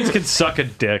 Tip But, screens can suck a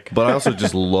dick. but I also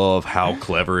just love how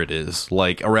clever it is.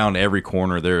 Like, around every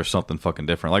corner, there is something fucking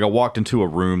different. Like, I walked into a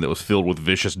room that was filled with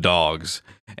vicious dogs.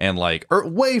 And, like,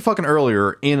 way fucking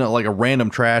earlier, in a random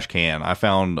trash can, I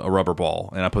found a rubber ball.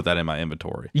 And I put that in my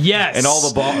inventory. Yes. And all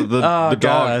the God.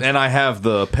 dogs. And I have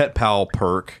the Pet Pal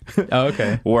perk. Oh,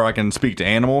 okay. Where I can speak to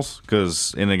animals,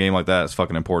 because in a game like that, it's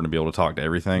fucking important to be able to talk to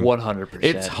everything. 100%.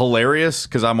 It's hilarious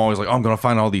because I'm always like, oh, I'm gonna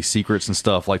find all these secrets and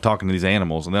stuff, like talking to these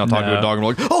animals, and then I'll talk to a dog and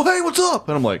I'm like, oh, hey, what's up?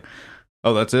 And I'm like,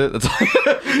 oh, that's it. That's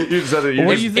you just said it.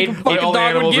 What do you think a fucking all the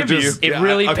dog would animals are give you? just- It yeah,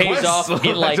 really a pays quest. off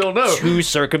in I like don't know. two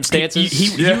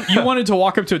circumstances. You wanted to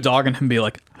walk up to a dog and be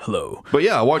like, "Hello, But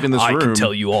yeah, I walked in this I room. can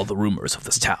tell you all the rumors of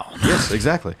this town." Yes,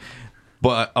 exactly.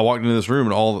 But I walked into this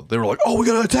room and they were like, oh, we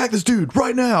gotta attack this dude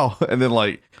right now. And then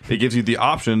like it gives you the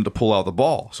option to pull out the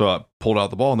ball. So I pulled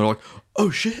out the ball and they're like, oh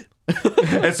shit.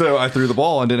 And so I threw the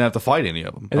ball and didn't have to fight any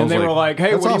of them. And then they were like,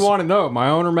 "Hey, that's what do awesome. you want to know? My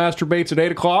owner masturbates at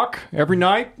 8 o'clock every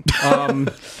night.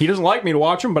 He doesn't like me to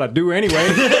watch him, but I do anyway.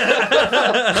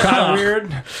 Kind of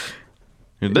weird.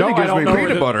 And then he gives me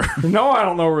peanut butter. No, I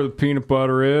don't know where the peanut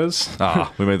butter is.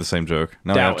 We made the same joke.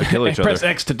 Now we have to kill each Press other.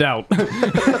 X to doubt.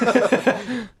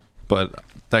 But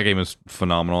that game is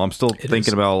phenomenal. I'm still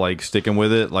thinking about like sticking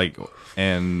with it, like,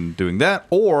 and doing that,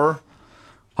 or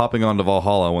hopping onto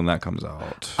Valhalla when that comes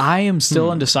out. I am still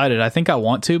undecided. I think I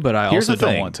want to, but I Here's also the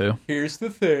don't thing. want to. Here's the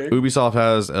thing. Ubisoft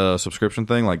has a subscription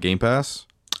thing like Game Pass.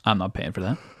 I'm not paying for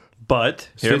that. But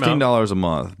It's $15 a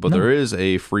month, but No. there is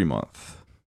a free month.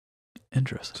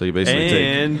 Interesting. So you basically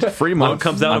And take free one month.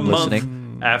 comes out I'm a month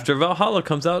listening. after Valhalla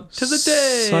comes out to the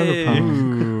day.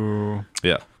 Ooh.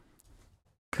 Yeah.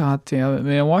 God damn it,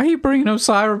 man! Why are you bringing up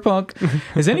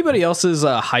Cyberpunk? Is anybody else's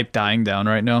hype dying down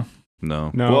right now? No.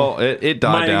 No. Well, it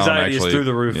died My down anxiety actually. is through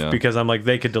the roof Yeah. because I'm like,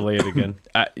 they could delay it again.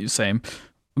 Same.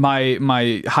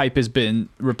 My hype has been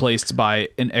replaced by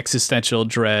an existential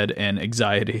dread and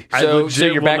anxiety. So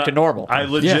you're back to normal. I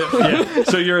legit, yeah.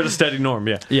 So you're at a steady norm,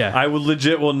 yeah. Yeah. I would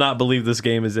legit will not believe this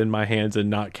game is in my hands and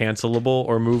not cancelable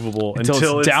or movable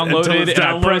until it's downloaded and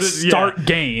I press start yeah.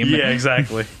 game. Yeah,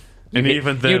 exactly. And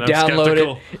even then, you I'm download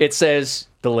skeptical. it says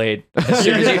delayed. As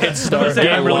soon as you hit start,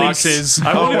 Game releases.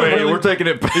 I won't even really, we're taking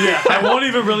it back. yeah, I won't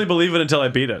even really believe it until I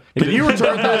beat it. Can you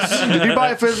return this? Did you buy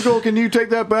a physical? Can you take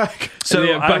that back? So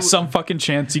So by some fucking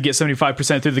chance, you get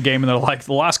 75% through the game, and they're like,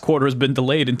 the last quarter has been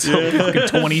delayed until fucking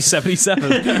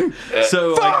 2077.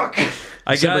 so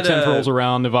I December got 10th rolls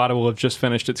around. Nevada will have just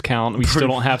finished its count. We still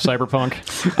don't have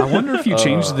Cyberpunk. I wonder if you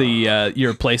change the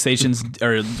your PlayStation's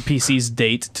or PC's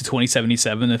date to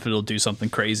 2077, if it'll do something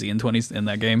crazy in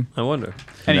that game. I wonder.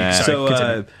 Anyway, sorry, So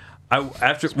continue.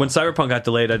 after when Cyberpunk got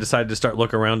delayed, I decided to start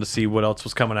looking around to see what else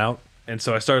was coming out, and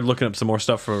so I started looking up some more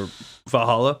stuff for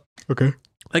Valhalla. Okay.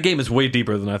 That game is way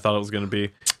deeper than I thought it was going to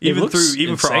be, even for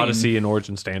insane. Odyssey and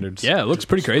Origin standards. Yeah, it looks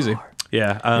pretty crazy.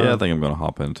 yeah, Yeah, I think I'm going to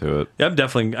hop into it. yeah. I'm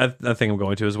definitely. I think I'm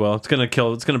going to as well. It's going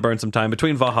to burn some time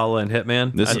between Valhalla and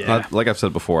Hitman. This, like I've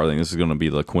said before, I think this is going to be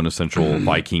the quintessential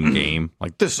Viking game.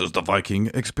 Like, this is the Viking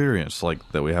experience, like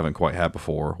that we haven't quite had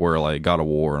before. Where like God of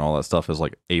War and all that stuff is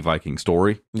like a Viking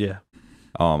story. Yeah,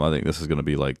 I think this is going to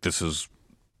be like that's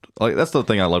the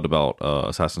thing I loved about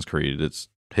Assassin's Creed. It's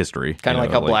history, kind of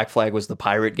like how Black Flag was the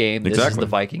pirate game. This is the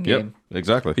Viking game.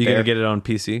 Exactly. you going to get it on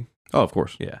PC? Oh, of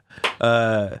course. Yeah.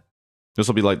 This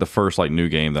will be like the first like new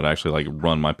game that I actually like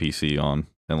run my PC on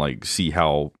and like see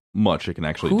how much it can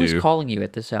actually Who's do. calling you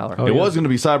at this hour? It was going to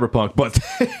be Cyberpunk, but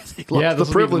Yeah, the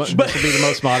this privilege. will be the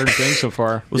most modern thing so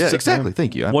far. Yeah, exactly.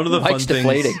 Thank you. One of the fun Mike's things.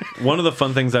 deflating. One of the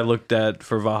fun things I looked at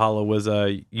for Valhalla was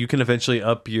you can eventually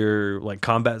up your like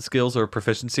combat skills or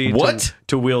proficiency. What?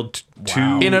 To wield two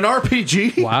in an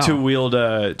RPG. Wow. to wield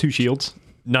 2 shields.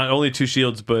 not only 2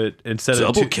 shields but instead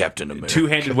of Double Captain America.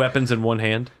 2-handed weapons in one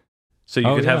hand. So you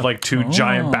could yeah. have like 2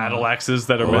 giant battle axes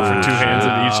that are meant for 2 hands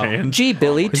in each hand. Gee,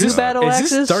 Billy, two battle Is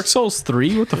axes? this Dark Souls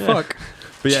 3? What the fuck?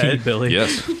 But yeah, Gee, it, Billy.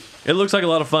 Yes. it looks like a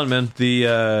lot of fun, man.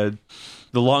 The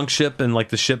long ship and like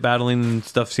the ship battling and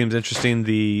stuff seems interesting.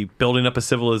 The building up a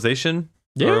civilization.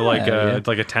 Or like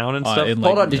a town and stuff. And,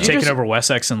 Hold on, did you taking just- over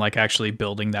Wessex and like actually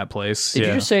building that place. Did Yeah.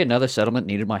 you just say another settlement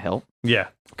needed my help? Yeah.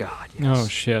 God, yes. Oh,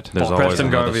 shit. There's always Preston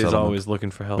another Garvey is settlement. always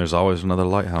looking for help. There's always another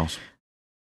lighthouse.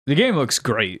 The game looks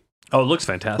great. Oh, it looks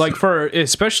fantastic. Like for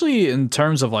especially in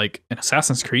terms of like an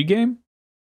Assassin's Creed game.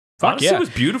 Fuck Honestly, yeah. it was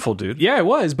beautiful, dude. Yeah, it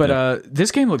was, but this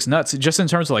game looks nuts just in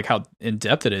terms of like how in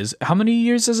depth it is. How many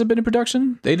years has it been in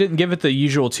production? They didn't give it the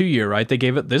usual 2-year, right? They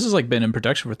gave it this has like been in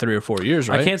production for 3 or 4 years,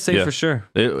 right? I can't say Yeah. for sure.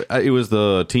 It was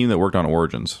the team that worked on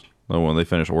Origins. When they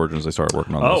finished Origins, they started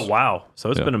working on Oh this. wow! So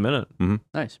it's Yeah. been a minute.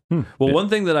 Nice. Well, one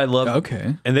thing that I love,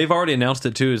 Okay. and they've already announced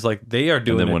it too, is like they are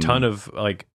doing then a when- ton of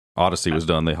like Odyssey was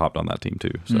done. They hopped on that team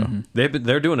too. So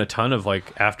they're doing a ton of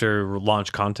like after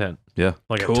launch content, yeah,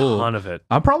 like Cool. a ton of it.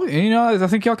 I'll probably, I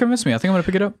think y'all convinced me. I think I'm going to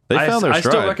pick it up. they found their I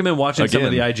stride. still recommend watching some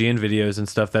of the Again. IGN videos and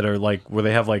stuff that are like where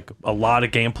they have like a lot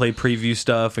of gameplay preview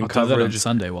stuff and I'll do that on coverage.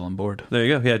 Sunday while I'm bored. There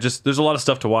you go. Yeah, just there's a lot of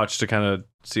stuff to watch to kind of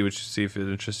see if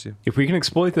it interests you. If we can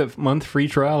exploit the month free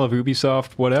trial of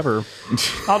Ubisoft, whatever,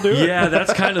 I'll do it. Yeah,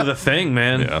 that's kind of the thing,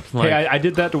 man. Yeah. Like, Hey, I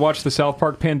did that to watch the South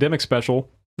Park Pandemic special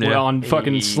Yeah. on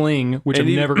fucking Sling, which And I'm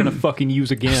even- never gonna fucking use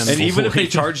again. and even if they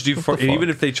charged you for, the fuck? even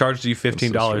if they charged you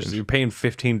 $15, strange. you're paying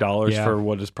 $15 Yeah. for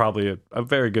what is probably a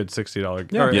very good $60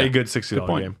 Yeah. or Yeah. a good $60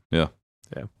 point. game. Yeah.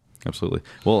 Yeah. Absolutely.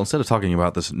 Well, instead of talking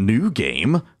about this new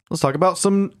game, let's talk about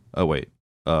some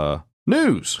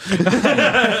news.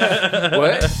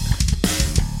 What?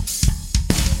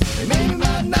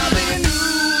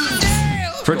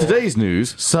 For today's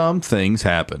news, some things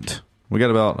happened. We got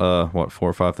about 4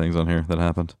 or 5 things on here that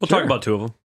happened. We'll talk about 2 of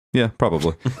them. Yeah,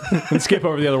 probably. and skip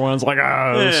over the other ones, like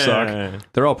those suck.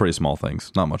 They're all pretty small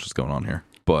things. Not much is going on here.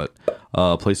 But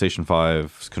PlayStation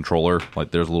 5's controller,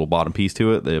 like there's a little bottom piece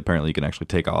to it. They apparently you can actually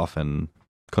take off and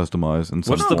customize. And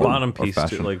What's the bottom piece to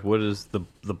it? Like, what is the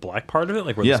black part of it?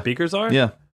 Like where Yeah. the speakers are?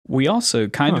 Yeah. We also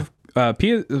kind of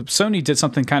Sony did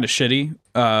something kind of shitty,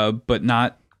 but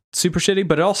not super shitty.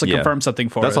 But it also Yeah. confirmed something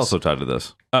for That's us. also tied to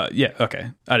this. Yeah.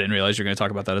 Okay. I didn't realize you were going to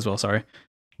talk about that as well. Sorry.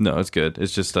 No, it's good.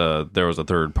 It's just there was a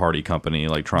third party company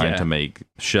like trying Yeah. to make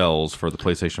shells for the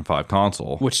PlayStation 5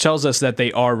 console. Which tells us that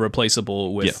they are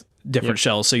replaceable with different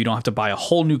shells, so you don't have to buy a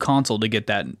whole new console to get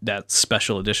that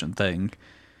special edition thing.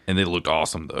 and they looked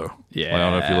awesome though. Yeah. Like, I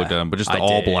don't know if you looked at them, but just the I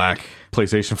all did. black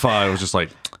PlayStation 5 was just like,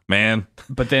 man,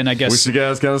 But then I wish guess you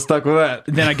guys kind of stuck with that.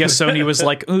 then I guess Sony was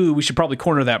like, ooh, we should probably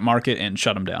corner that market and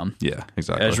shut them down. Yeah, It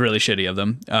exactly. was really shitty of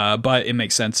them. But it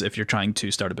makes sense if you're trying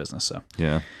to start a business. So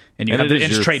Yeah. and you And have it the,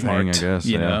 is it's your thing, trademarked. I guess,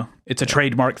 you yeah. know, it's a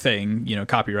trademark thing. You know,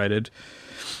 copyrighted.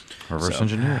 Reverse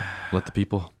engineer. Let the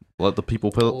people play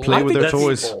I with think their that's-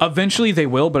 toys. Eventually they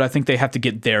will, but I think they have to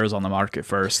get theirs on the market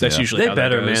first. That's Yeah. usually They how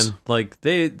better, that goes. man. Like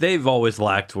they've always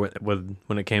lacked with when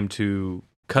it came to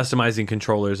customizing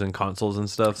controllers and consoles and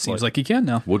stuff. Seems like you can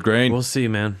now. Wood grain. we'll see,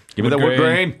 man. Give me that wood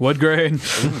grain. Wood grain.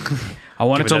 I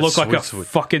want it me to that look like a sweet.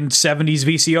 fucking 70s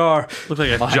VCR. Look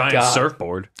like a My giant God.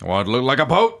 surfboard. I want it to look like a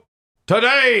boat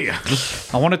today.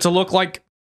 I want it to look like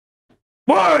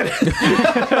wood.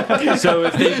 So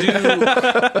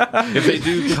if they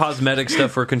do cosmetic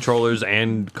stuff for controllers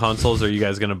and consoles, are you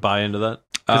guys gonna buy into that?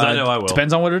 Because I know I will.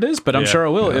 Depends on what it is, but I'm Yeah. sure I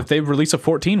will. If they release a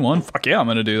 14 one, fuck yeah, I'm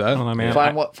going to do that. I don't know, man.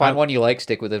 Find one you like,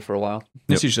 stick with it for a while.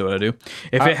 That's usually what I do.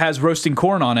 If it has roasting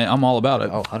corn on it, I'm all about it.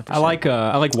 Oh, 100%. I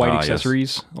like white yes.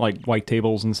 accessories, like white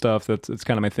tables and stuff. It's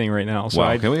kind of my thing right now. So Wow,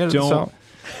 I can we edit this don't out?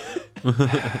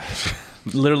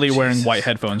 Literally wearing white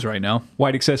headphones right now.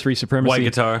 white accessory supremacy. White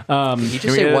guitar. Did you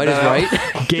just say white is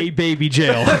right? Gay baby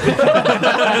jail. No,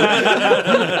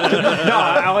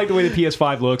 I like the way the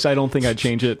PS5 looks. I don't think I'd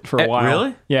change it for a while.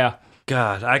 really? Yeah.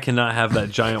 God, I cannot have that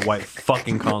giant white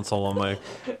fucking console on my.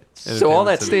 So all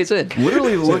that entertainment stays in.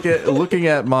 Literally looking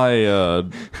at my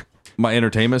my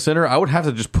entertainment center, I would have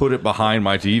to just put it behind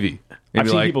my TV. And I've be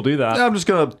seen like, people do that. I'm just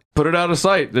gonna put it out of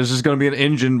sight. There's just gonna be an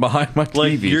engine behind my Like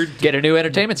TV. your Get a new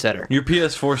entertainment center.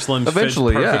 PS4 Slim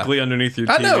Eventually, fits yeah. perfectly underneath your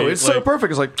TV. I know it's so Like,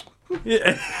 perfect. It's like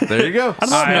there you go.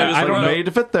 I don't know. Made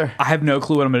to fit there. I have no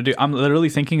clue what I'm going to do. I'm literally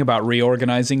thinking about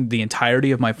reorganizing the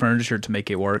entirety of my furniture to make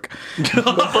it work.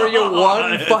 For your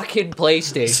one fucking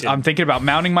PlayStation. I'm thinking about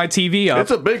mounting my TV up.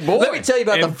 It's a big boy. Let me tell you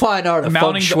about the And fine art of feng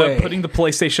mounting shui. putting the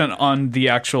PlayStation on the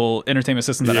actual entertainment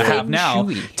system that I have Feng now,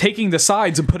 shui. taking the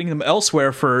sides and putting them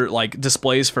elsewhere for like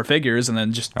displays for figures, and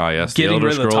then just yes, the getting Elder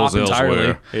rid of the top Scrolls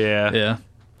entirely. elsewhere.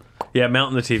 Yeah,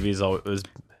 mounting the TV is always.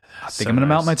 I think I'm gonna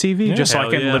mount my TV just so I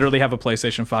Hell can yeah. literally have a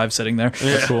PlayStation 5 sitting there.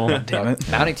 That's cool. Damn it,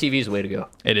 Mounting TV is the way to go.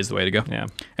 it is the way to go. Yeah.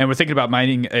 And we're thinking about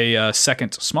mounting a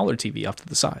second, smaller TV off to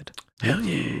the side. That'd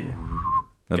be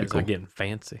Guys cool. are getting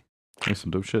fancy. That's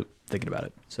some dope shit. Thinking about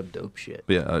it. Some dope shit.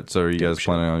 But yeah. So are you guys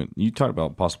planning on? You talked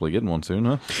about possibly getting one soon,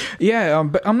 huh? Yeah,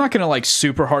 but I'm not gonna like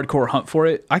super hardcore hunt for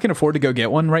it. I can afford to go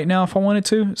get one right now if I wanted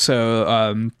to.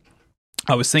 So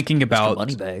I was thinking about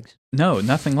Money bags. no,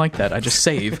 nothing like that. I just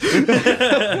save.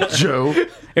 Joe.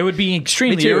 It would be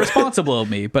extremely too. irresponsible of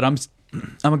me, but I'm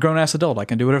a grown ass adult. I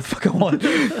can do whatever the fuck I want.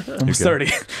 Almost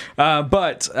 30.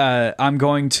 But I'm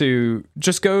going to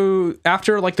just go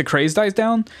after like the craze dies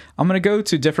down. I'm going to go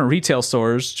to different retail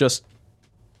stores, just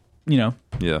Yeah.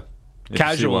 If you see one,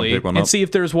 casually, pick one and up. see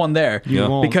if there's one there. Yeah.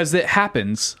 won't. Because it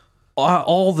happens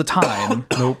all the time.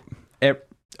 Nope.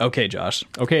 Okay, Josh.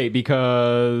 Okay,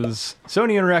 because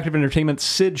Sony Interactive Entertainment's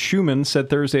Sid Schumann said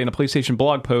Thursday in a PlayStation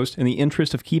blog post, in the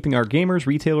interest of keeping our gamers,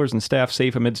 retailers, and staff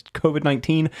safe amidst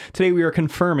COVID-19, today we are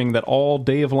confirming that all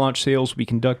day of launch sales will be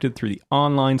conducted through the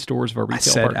online stores of our retail I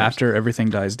said partners. after everything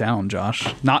dies down, Josh.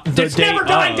 Not the It's day never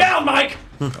dying of. down, Mike!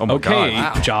 Oh my Okay,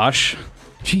 god. Josh.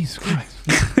 Jesus Christ.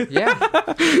 Yeah.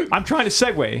 I'm trying to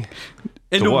segue.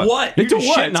 Into what? what? You're Into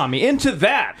what? shitting on me. Into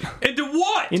that. Into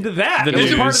what? Into that. The That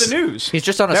was part news. of the news. He's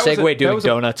just on a That was Segway doing that was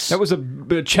donuts. That was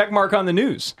a check mark on the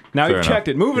news. Now Fair you've enough. checked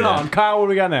it. Moving on. Kyle, what do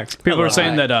we got next? People are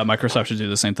saying that Microsoft should do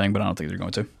the same thing, but I don't think they're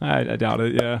going to. I doubt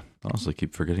it, yeah. Honestly,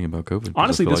 keep forgetting about COVID. 'cause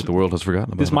Honestly, I feel this- like the world has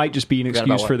forgotten about This it. might just be an Forgot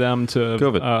excuse about for what? them to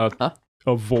COVID.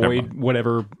 avoid Never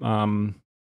whatever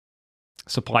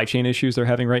supply chain issues they're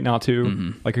having right now,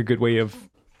 too. Like a good way of,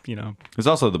 It's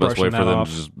also the best way brushing for that them off.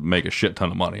 to just make a shit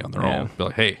ton of money on their Yeah. own. Be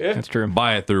like, hey, that's true.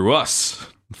 buy it through us.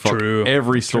 Fuck True.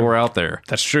 every store out there.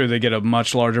 That's true. They get a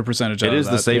much larger percentage. It out is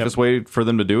of the that. safest way for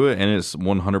them to do it, and it's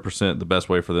 100% the best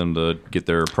way for them to get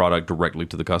their product directly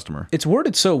to the customer. It's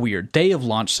worded so weird. Day of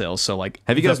launch sales. So like,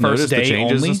 Have you the guys first noticed the day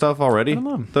changes only? and stuff already?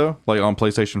 know. Though, like on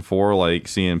PlayStation 4, like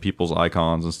seeing people's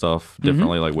icons and stuff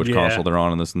differently, like which Yeah. console they're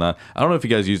on and this and that. I don't know if you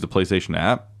guys use the PlayStation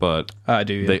app, but I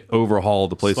do. Yeah. they overhauled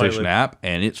the PlayStation Slightly. app,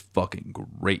 and it's fucking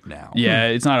great now. Yeah,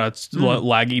 it's not a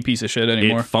laggy piece of shit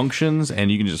anymore. It functions,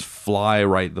 and you can just fly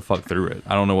right the fuck through it.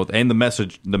 I don't know what, and the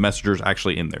messenger's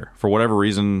actually in there for whatever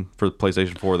reason. For the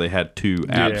PlayStation 4, they had 2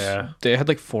 apps. Yeah. They had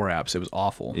like 4 apps. It was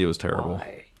awful. It was terrible,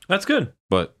 That's good.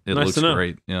 but it Nice looks to know.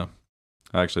 great. Yeah,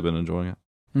 I actually been enjoying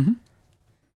it.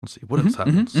 let's see, what else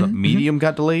happened? So Medium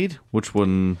got delayed. Which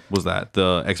one was that?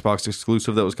 The Xbox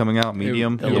exclusive that was coming out?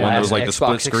 Medium? The one that was like the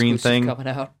split screen thing? coming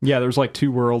out. Yeah, there's like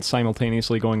 2 worlds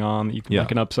simultaneously going on. That you can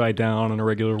like an upside down and a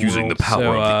regular Using world. the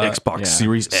power of the Xbox yeah.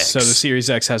 Series X. So the Series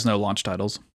X has no launch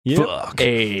titles. Yep. Fuck.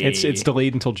 It's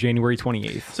delayed until January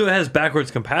 28th. So it has backwards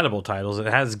compatible titles. It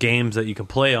has games that you can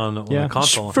play on Yeah. the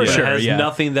console. For It sure, has yeah.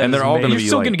 nothing that And they're is all made- gonna You're be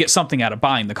still like- going to get something out of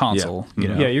buying the console. You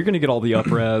know? Yeah, you're going to get all the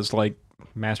up-res, like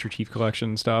Master Chief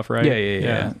Collection stuff, right?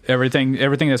 Yeah. Everything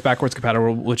that's backwards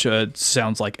compatible, which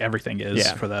sounds like everything is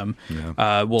Yeah. for them,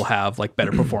 will have like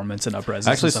better performance and up-res.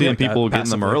 Actually seeing people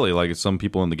getting them passively. early, like some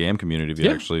people in the game community have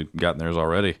Yeah. actually gotten theirs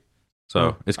already.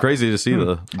 So it's crazy to see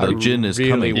the I gen is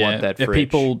really coming. want that If fridge.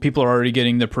 people are already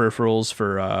getting the peripherals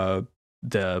for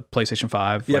the PlayStation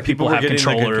 5. Yeah, Like, people have getting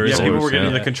controllers. people were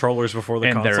getting yeah. the controllers before the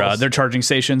and consoles. their charging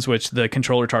stations, which the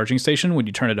controller charging station, when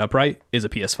you turn it upright, is a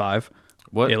PS5.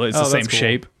 What? It's Oh, the same that's cool.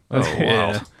 shape. Oh, wow.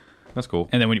 Yeah. That's cool.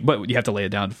 And then but you have to lay it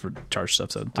down for charge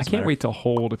stuff. So it I doesn't can't matter. wait to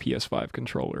hold a PS5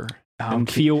 controller and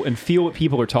Okay. feel what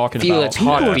people are talking Feel about. its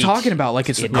People are heartbeat talking about like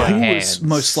it's the in my coolest, hands.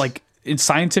 most like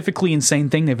scientifically insane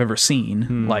thing they've ever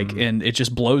seen. Like, and it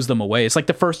just blows them away. It's like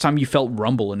the first time you felt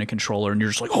rumble in a controller, and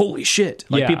you're just like, "Holy shit!"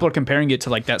 Like Yeah. people are comparing it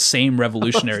to like that same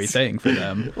revolutionary thing for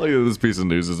them. Look at this piece of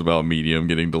news is about Medium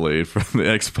getting delayed from the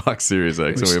Xbox Series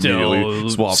X. And we Still immediately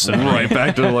swap so- right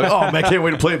back to like, oh man, I can't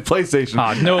wait to play PlayStation.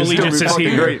 No It's gonna be allegiance is fucking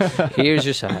here. great. Here's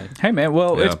your side. Hey man,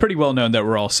 well, Yeah. it's pretty well known that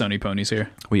we're all Sony ponies here.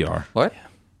 We are. What?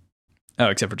 Oh,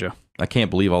 except for Joe. I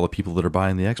can't believe all the people that are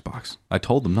buying the Xbox. I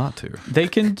told them not to. They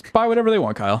can buy whatever they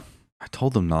want, Kyle. I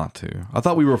told them not to. I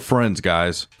thought we were friends,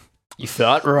 guys. You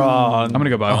thought wrong. I'm gonna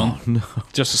go buy one No.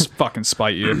 just to fucking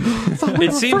spite you.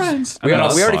 it seems We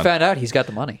That's already fun. found out he's got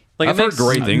the money. like I've it heard makes,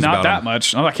 great things Not about that them.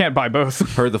 much. Oh, I can't buy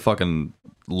both. Heard the fucking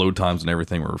load times and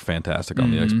everything were fantastic on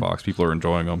the Xbox. People are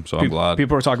enjoying them, so I'm glad.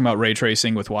 People are talking about ray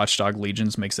tracing with Watchdog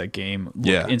Legions makes that game look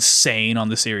Yeah. insane on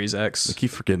the Series X. I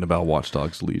keep forgetting about Watch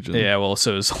Dogs Legion. Yeah, well,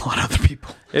 so is a lot of other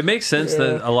people. It makes sense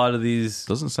that a lot of these,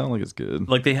 Doesn't sound like it's good.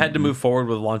 like they had to move forward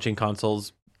with launching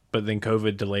consoles, but then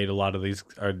COVID delayed a lot of these,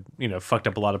 or fucked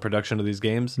up a lot of production of these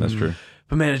games. That's true.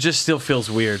 But man, it just still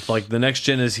feels weird. Like the next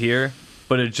gen is here,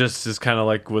 but it just is kind of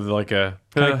like with like a.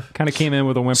 Kind of came in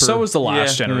with a whimper. So was the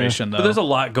last Yeah. generation, though. But there's a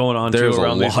lot going on There's too a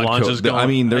around these lot. launches. I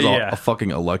mean, there's yeah. a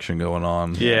fucking election going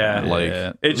on. Yeah.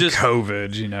 like It just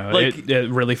COVID, you know, Like-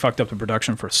 it really fucked up the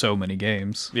production for so many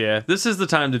games. Yeah, this is the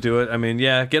time to do it. I mean,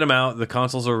 yeah, get them out. The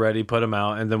consoles are ready, put them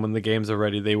out, and then when the games are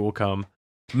ready, they will come.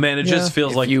 Man, it just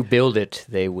feels If like you build it,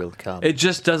 they will come. it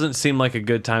just doesn't seem like a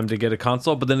good time to get a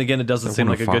console. But then again, it doesn't seem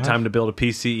like a good 105? time to build a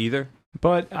PC either.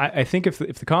 But I think if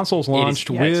the console's launched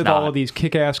yeah, it's with all not. of these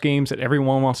kick-ass games that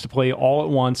everyone wants to play all at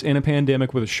once in a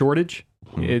pandemic with a shortage,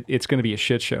 it's going to be a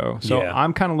shit show. So Yeah.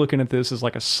 I'm kind of looking at this as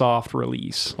like a soft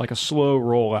release, like a slow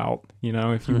rollout. You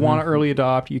know, if you want to early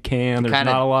adopt, you can. There's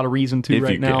Kinda- not a lot of reason to If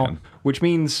right you now, can. which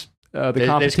means the There's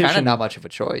competition. kind of not much of a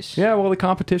choice. Yeah, well, the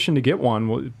competition to get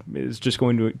one is just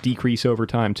going to decrease over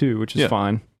time too, which is Yeah.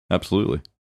 fine. absolutely.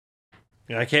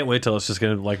 Yeah, I can't wait till it's just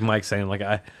gonna like Mike saying like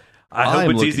I I'm hope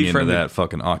it's looking easy into for me. that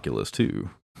fucking Oculus too.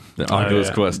 The Oculus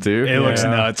yeah. Quest 2. It looks Yeah.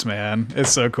 nuts, man.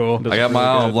 It's so cool. I got my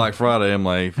eye on Black Friday. I'm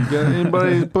like, if you got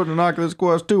anybody putting an Oculus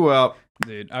Quest 2 out,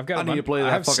 Dude, I've got I need to play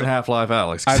that fucking Half-Life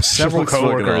Alex. I have several Looks fucking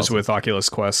coworkers awesome. with Oculus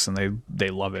Quests, and they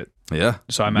love it. Yeah.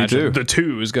 So I me imagine too. the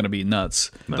 2 is going to be nuts.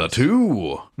 The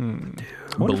 2. I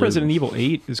wonder if Resident Evil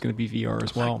 8 is going to be VR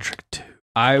as well.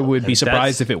 I would be And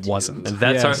surprised that's- if it wasn't. And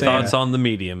that's Yeah, our same. thoughts on the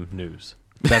medium news.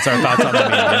 That's our thoughts on the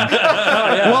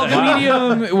medium. Well, the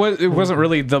medium it wasn't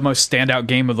really the most standout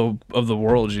game of the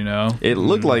world, you know. It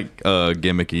looked like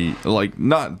gimmicky, like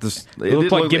not this. It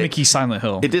looked like gimmicky Silent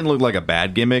Hill. It didn't look like a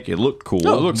bad gimmick. It looked cool.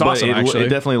 No, it looks but awesome, actually. It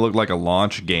definitely looked like a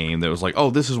launch game that was like,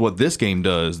 oh, this is what this game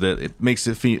does. That it makes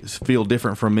it feel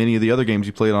different from many of the other games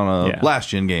you played on a Yeah. last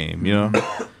gen game. You know.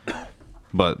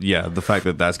 But yeah, the fact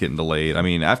that that's getting delayed. I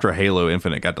mean, after Halo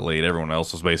Infinite got delayed, everyone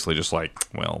else was basically just like,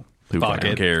 well, who Fuck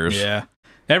fucking it. cares? Yeah.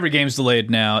 Every game's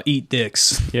delayed now. Eat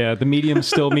dicks. Yeah, the medium's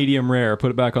still medium rare.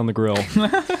 Put it back on the grill.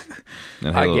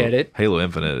 And I get it. Halo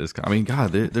Infinite is. I mean,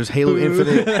 God, there's Halo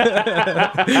Infinite.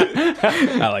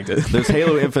 I liked it. There's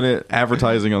Halo Infinite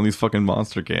advertising on these fucking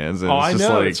monster cans. And Oh, it's I just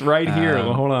know. like, It's right here.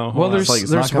 Hold on. Well, hold on. there's like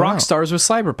it's not coming out. Rockstars with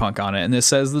Cyberpunk on it, and it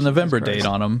says the November date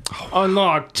on them.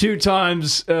 Unlock 2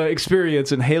 times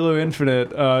experience in Halo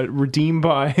Infinite, redeemed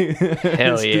by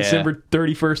Hell yeah. December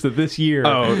 31st of this year.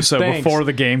 Oh, so Thanks. before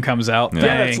the game comes out. Yeah,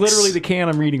 Thanks. that's literally the can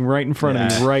I'm reading right in front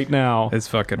of me right now. It's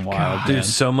fucking wild, Dude, man.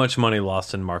 so much money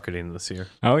lost in marketing this year.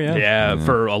 Oh yeah. Yeah,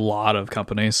 for a lot of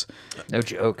companies. No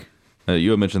joke.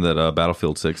 you had mentioned that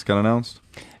Battlefield 6 got announced.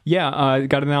 Yeah, it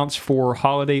got announced for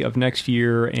holiday of next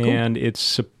year, and it's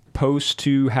supposed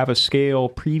to have a scale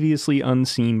previously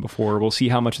unseen before. We'll see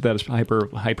how much of that is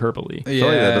hyperbole. I feel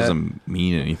like that doesn't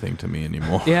mean anything to me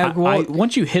anymore. Yeah, well,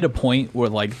 once you hit a point where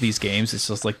like these games, it's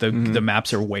just like the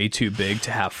maps are way too big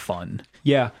to have fun.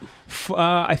 Yeah.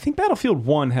 I think Battlefield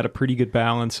 1 had a pretty good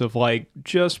balance of like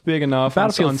just big enough.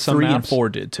 Battlefield on some 3 and maps. 4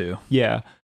 did too. Yeah.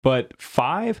 But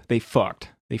 5, they fucked.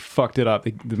 They fucked it up.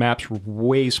 The maps were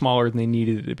way smaller than they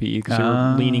needed it to be because they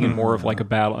were leaning in more of like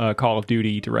a Call of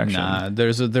Duty direction. Nah,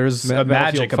 there's a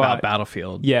magic about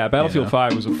Battlefield. Yeah, Battlefield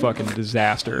 5 was a fucking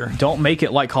disaster. Don't make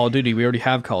it like Call of Duty. We already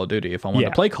have Call of Duty. If I want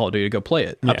to play Call of Duty, go play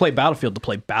it. I play Battlefield to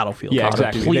play Battlefield. Yeah, It's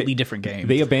exactly. a completely different game.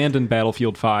 They abandoned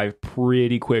Battlefield 5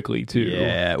 pretty quickly too.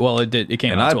 Yeah, well, it did. It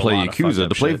came And out I to a play lot of fucked Yakuza up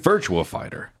to play shit. Virtua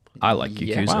Fighter. I like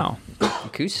Yakuza. Wow.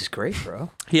 Yakuza's great, bro.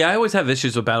 Yeah, I always have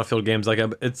issues with Battlefield games. Like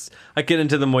I get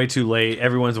into them way too late.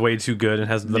 Everyone's way too good and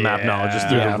has the map knowledge just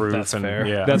through Yeah, the roof. that's and fair.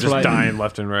 yeah, That's I'm what just I- dying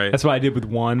left and right. That's what I did with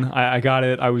 1. I got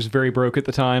it. I was very broke at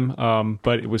the time,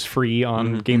 but it was free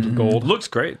on Games with Gold. Looks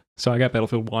great. So I got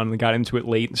Battlefield 1 and got into it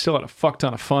late and still had a fuck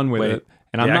ton of fun with Wait, it.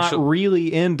 And I'm the not actual-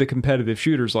 really into competitive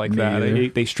shooters like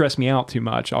that. They stress me out too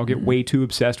much. I'll get way too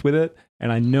obsessed with it.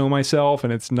 And I know myself,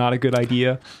 and it's not a good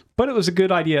idea. But it was a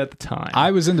good idea at the time. I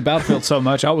was into Battlefield so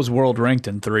much, I was world ranked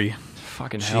in 3.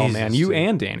 Fucking hell, man. You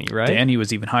and Danny, right? Danny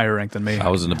was even higher ranked than me. I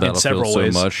was in the Battlefield several so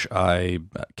ways. much, I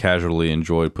casually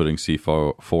enjoyed putting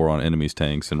C4 on enemies'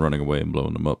 tanks and running away and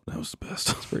blowing them up. That was the best.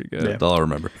 That's pretty good. That's all I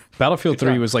remember. Battlefield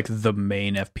 3 was like the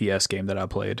main FPS game that I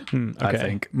played. I okay.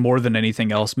 think more than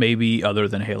anything else, maybe other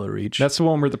than Halo Reach. That's the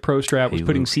one where the pro strat was Halo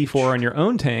putting Reach. C4 on your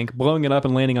own tank, blowing it up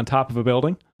and landing on top of a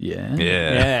building. yeah.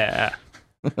 Yeah.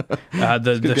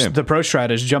 The pro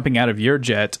strat is jumping out of your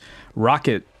jet,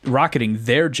 rocketing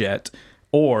their jet,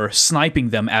 or sniping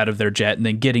them out of their jet and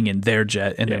then getting in their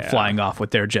jet and then Yeah. flying off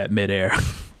with their jet midair.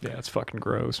 Yeah, it's fucking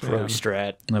gross, man. Pro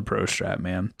strat. The pro strat,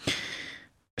 man.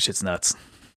 Shit's nuts.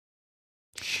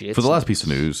 Shit. For the last piece of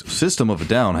news, System of a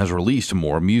Down has released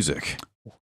more music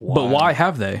But why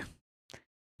have they?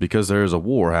 because there is a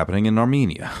war happening in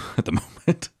Armenia at the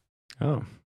moment. Oh.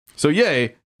 So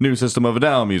yay, new System of a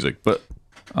Down music. But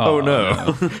oh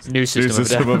no, New new system,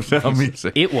 System of of a Down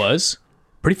music. It was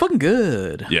pretty fucking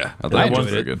good. Yeah, I I thought it was enjoyed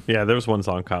very it. good. Yeah, there was one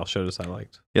song Kyle showed us I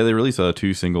liked. Yeah, they released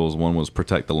 2 singles. One was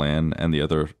Protect the Land, and the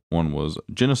other one was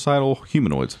Genocidal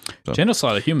Humanoids. So,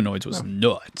 Genocide of Humanoids was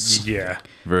nuts. Yeah.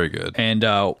 very good. And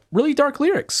really dark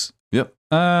lyrics. Yep.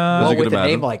 well, As you with could a name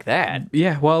imagine. like that.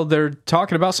 Yeah, well, they're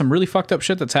talking about some really fucked up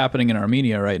shit that's happening in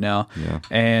Armenia right now. Yeah.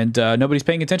 And nobody's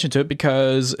paying attention to it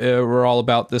because we're all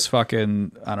about this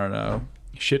fucking, I don't know,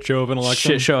 Shit show of an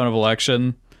election. shit show of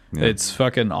election. Yeah. It's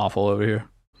fucking awful over here.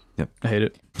 Yep. I hate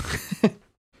it.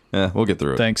 Yeah, we'll get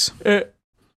through it. Thanks. And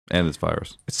it's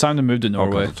virus. It's time to move to All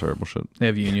Norway. kinds of terrible shit. They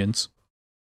have unions.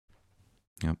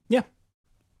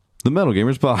 The Metal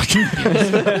Gamers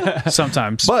podcast.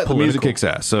 Sometimes. But the music political. kicks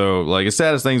ass. So, like, as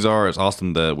sad as things are, it's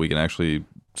awesome that we can actually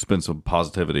spend some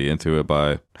positivity into it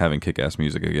by having kick-ass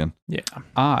music again. Yeah.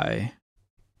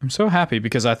 I'm so happy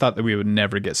because I thought that we would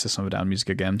never get System of a Down music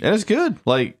again. And it's good.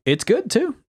 Like, It's good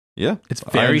too. yeah. It's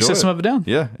I very enjoy System it. of a Down.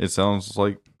 Yeah, it sounds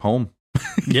like home.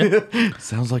 Yeah.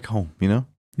 Sounds like home, you know?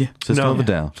 Yeah. System No. of a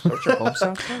Down. What's your home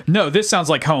sound? No, this sounds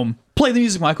like home. Play the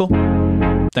music, Michael.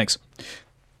 Thanks.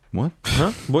 What?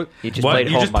 Huh? What? You just What? played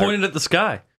You Home just by- pointed at the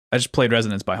sky. I just played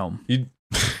Resonance by Home. You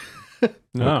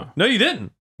No. No, you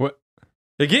didn't. What?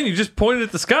 Again, you just pointed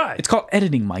at the sky. It's called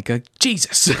editing, Micah.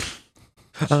 Jesus.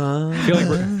 I feel like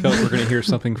we're going to hear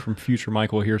something from future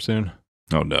Michael here soon.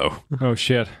 Oh, no. Oh,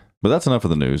 shit. But that's enough of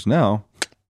the news. Now,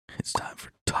 it's time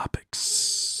for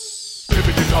topics.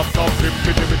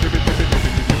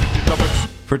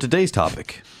 For today's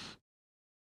topic,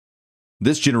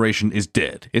 this generation is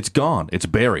dead. It's gone. It's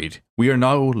buried. We are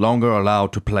no longer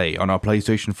allowed to play on our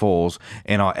PlayStation 4s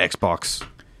and our Xbox.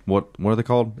 What are they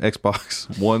called?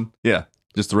 Xbox One? Yeah.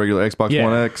 Just the regular Xbox Yeah.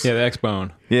 One X? Yeah, the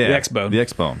X-Bone. Yeah. The X-Bone. The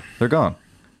X-Bone. They're gone.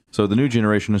 So the new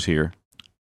generation is here.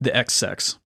 The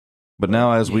X-Sex. But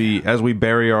now as we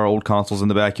bury our old consoles in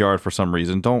the backyard for some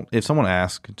reason, if someone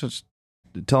asks, just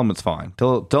tell them it's fine.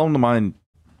 Tell them to mind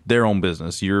their own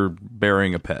business. You're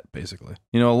burying a pet, basically.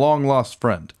 You know, a long lost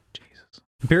friend.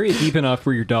 Bury it deep enough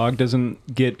where your dog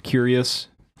doesn't get curious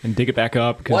and dig it back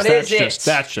up. Because What that's is it?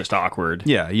 That's just awkward.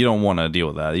 Yeah, you don't want to deal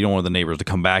with that. You don't want the neighbors to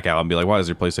come back out and be like, "Why is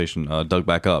your PlayStation dug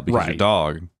back up?" Because your Right.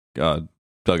 dog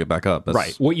dug it back up. That's,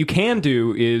 Right. What you can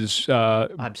do is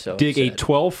I'm so dig a upset.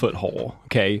 12-foot hole,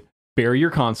 okay? bury your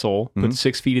console, put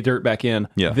 6 feet of dirt back in,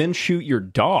 then shoot your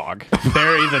dog.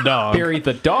 Bury the dog. Bury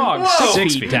the dog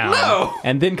 6 feet down,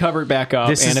 and then cover it back up.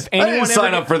 I didn't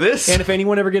sign up for this. And if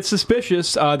anyone ever gets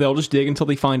suspicious, they'll just dig until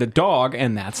they find a dog,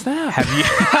 and that's that.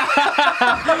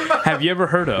 Have you ever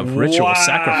heard of ritual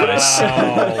sacrifice?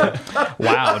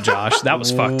 Wow, Josh, that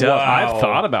was fucked up. I've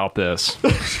thought about this.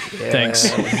 Thanks.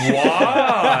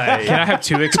 Why? Can I have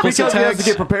 2 explicit Because you have to tags?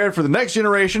 get prepared for the next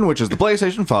generation, which is the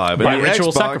PlayStation 5 and By the ritual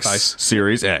Xbox sacrifice.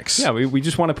 Series X. Yeah, we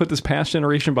just want to put this past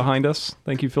generation behind us.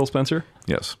 Thank you, Phil Spencer.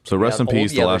 Yes. So rest in old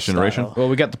peace, the Yeller last generation. style. Well,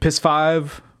 we got the PS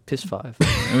 5 Piss 5.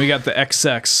 and we got the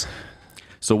XX.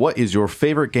 So what is your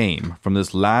favorite game from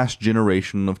this last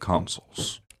generation of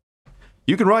consoles?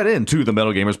 You can write in to the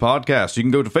Metal Gamers Podcast. You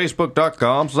can go to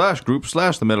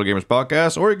facebook.com/group/the Metal Gamers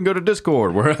Podcast, or you can go to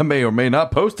Discord, where I may or may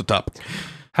not post the topic.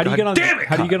 How do you get on?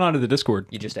 How do you get onto the Discord?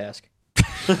 You just ask.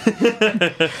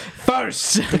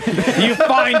 First, you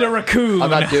find a raccoon. I'm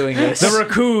not doing this. The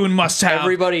raccoon must have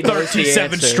Everybody knows the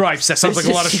 37 answer. stripes. That sounds like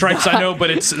a lot of stripes, I know, but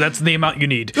that's the amount you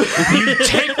need. You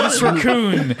take this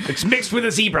raccoon. It's mixed with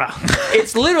a zebra.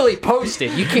 It's literally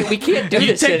posted. We can't do You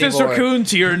this take this anymore. raccoon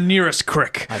to your nearest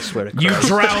crick. I swear to You Christ.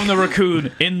 drown the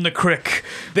raccoon in the crick.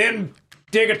 Then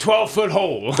dig a 12-foot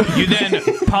hole. You then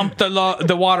pump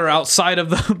the water outside of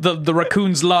the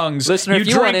raccoon's lungs. Listener, if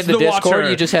you drink want in the the Discord, water.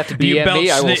 you just have to You DM me. belch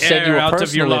I will the send you air a out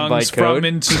of your personal lungs invite code. from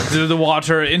into the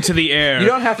water into the air. You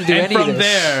don't have to do and any from of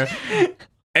this. there,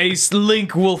 a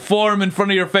link will form in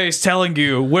front of your face telling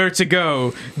you where to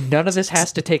go None of this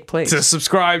has to take place. to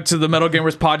subscribe to the Metal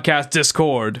Gamers Podcast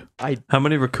Discord. How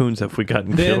many raccoons have we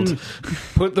gotten Then killed?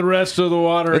 put the rest of the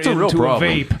water It's a real into a problem.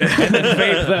 vape, and then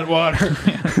vape that water.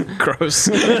 Gross.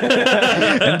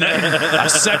 And then a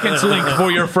second link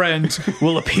for your friend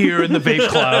will appear in the vape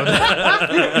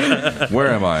cloud. Where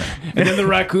am I? And then the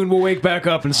raccoon will wake back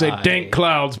up and say, "Dank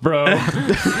clouds, bro."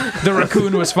 The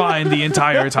raccoon was fine the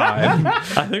entire time.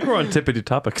 I think we're on tippity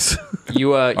topics.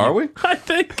 You Are we? I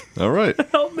think. All right.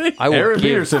 Help me. I will Aaron give.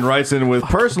 Peterson writes in with,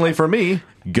 personally for me,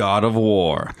 God of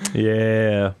War.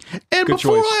 Yeah. And Good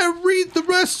before choice. I read the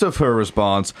rest of her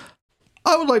response,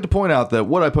 I would like to point out that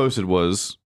what I posted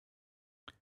was,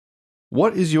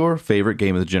 what is your favorite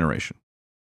game of the generation?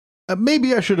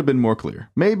 Maybe I should have been more clear.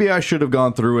 Maybe I should have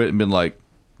gone through it and been like,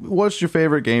 what's your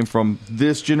favorite game from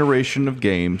this generation of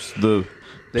games? The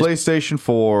PlayStation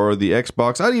 4, the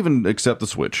Xbox. I'd even accept the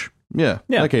Switch. Yeah,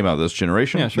 Yeah. that came out this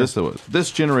generation. Yeah, sure.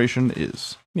 This generation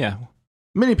is. Yeah.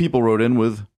 Many people wrote in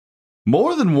with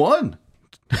more than one.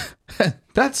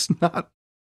 That's not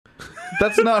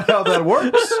how that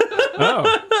works.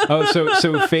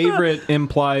 So favorite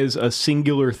implies a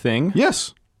singular thing.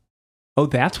 Yes. Oh,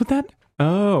 that's what that.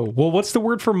 Oh, well, what's the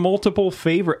word for multiple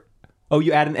favorite? Oh,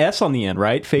 you add an S on the end,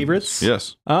 right? Favorites.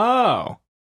 Yes. Oh,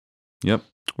 Yep.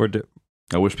 We're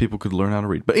I wish people could learn how to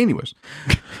read. But anyways,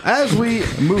 as we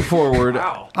move forward,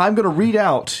 I'm going to read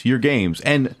out your games.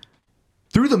 And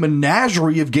through the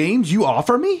menagerie of games you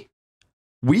offer me,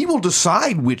 we will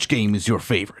decide which game is your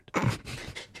favorite.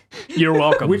 You're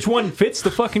welcome. which one fits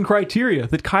the fucking criteria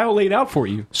that Kyle laid out for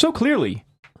you so clearly?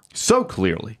 So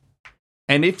clearly.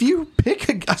 And if you pick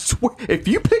if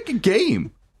you pick a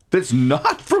game that's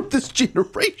not from this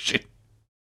generation,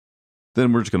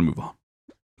 then we're just going to move on.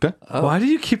 Okay? Why do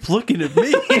you keep looking at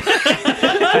me?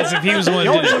 As if he was the one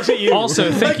who did it.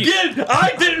 Also, thank you. Again,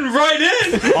 I didn't write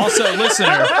in. Also,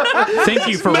 listener, thank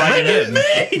you for writing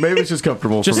in. Maybe it's just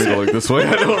comfortable for me to look this way.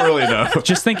 I don't really know.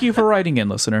 Just thank you for writing in,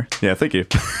 listener. Yeah, thank you.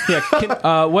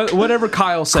 Yeah. Whatever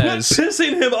Kyle says.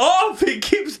 Pissing him off. He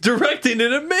keeps directing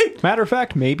it at me. Matter of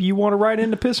fact, maybe you want to write in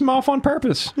to piss him off on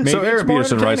purpose. Maybe So it's Aaron more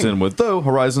Peterson writes entertaining. in with, though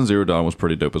Horizon Zero Dawn was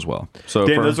pretty dope as well. So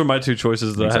Damn, for those were my two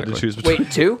choices that I had to Exactly. choose between.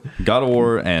 Wait, 2? God of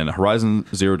War and Horizon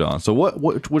Zero Dawn. So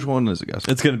which one is it, guys?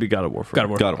 It's going to be God of War. For God of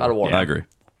War. God of War. I agree.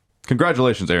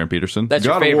 Congratulations, Aaron Peterson. That's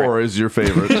your God of favorite. War is your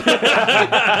favorite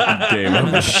game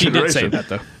of the She did say generation. that,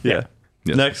 though. Yeah.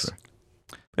 Yes, Next.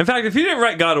 that's In fact, if you didn't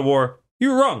write God of War, you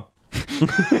were wrong.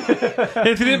 And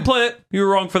if you didn't play it, you were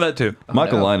wrong for that too.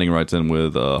 Michael Lining writes in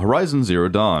with Horizon Zero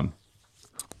Dawn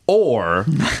or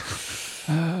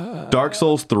Dark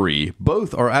Souls 3.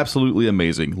 Both are absolutely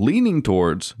amazing. Leaning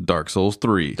towards Dark Souls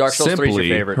 3. Dark Souls 3 is your simply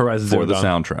favorite. Horizon for Zero the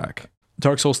Dawn. soundtrack.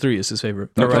 Dark Souls 3 is his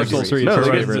favorite. Dark Souls 3 is No, his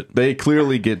they, favorite. they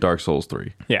clearly get Dark Souls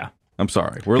 3. Yeah. I'm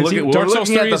sorry. We're 'Cause looking. Dark we're Souls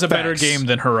looking 3 at is the a better facts. game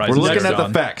than Horizon We're looking Zero at the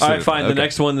Dawn. facts. All right, here. fine. The Okay.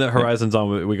 next one that Horizon's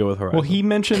on, we go with Horizon. Well, he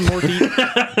mentioned more.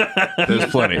 There's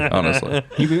plenty, honestly.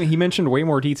 He mentioned way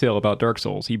more detail about Dark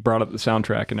Souls. He brought up the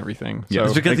soundtrack and everything. Yeah, So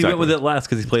it's because he went exactly. with it last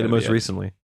because he played it most Yeah.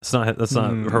 recently. That's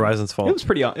not Horizon's fault. it was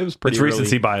pretty. It was pretty. It's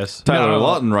recency early. bias. Tyler No.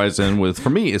 Lawton writes in with,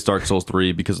 for me, it's Dark Souls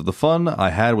 3 because of the fun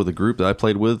I had with a group that I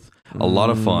played with A lot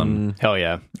of fun Hell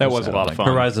yeah. That was a lot of fun.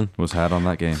 Horizon. was had on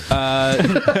that game.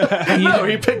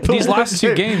 He picked these last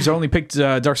two games. I only picked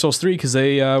Dark Souls 3 because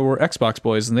they were Xbox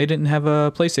boys and they didn't have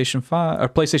a PlayStation 5 or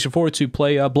PlayStation 4 to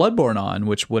play Bloodborne on,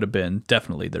 which would have been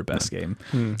definitely their best game.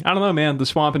 I don't know, man. The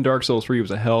Swamp in Dark Souls 3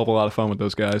 was a hell of a lot of fun with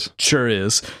those guys. Sure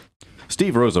is.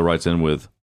 Steve Rosa writes in with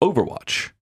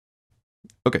Overwatch.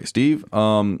 Okay, Steve.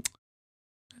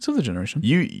 It's of the generation.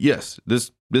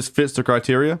 This fits the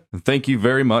criteria. Thank you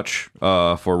very much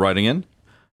for writing in.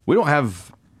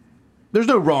 There's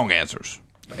no wrong answers,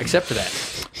 Except for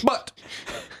that. but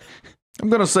I'm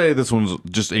gonna say this one's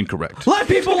just incorrect. Let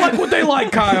people like what they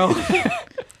like, Kyle.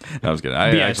 No, I was kidding.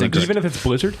 I actually Even if it's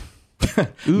Blizzard?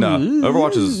 no.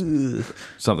 Overwatch is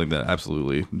something that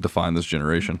absolutely defined this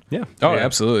generation. Yeah. Oh,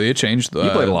 absolutely. It changed the,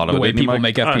 played a lot of the it, way didn't you, people Mike?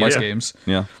 make FPS yeah. games.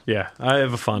 Yeah, Yeah, I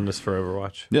have a fondness for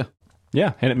Overwatch. yeah.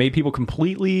 Yeah, and it made people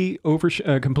completely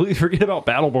forget about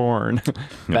Battleborn.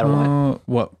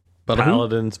 What? But who?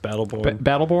 Paladins, Battleborn.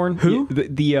 Battleborn? Who?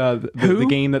 The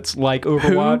game that's like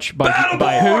Overwatch by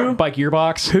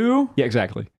Gearbox. Who? Yeah,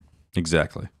 exactly.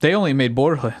 Exactly. They only made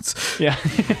Borderlands. Yeah.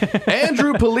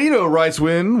 Andrew Polito writes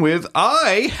in with,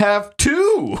 I have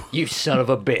two. You son of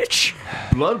a bitch.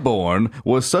 Bloodborne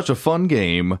was such a fun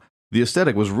game. The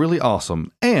aesthetic was really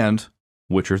awesome. And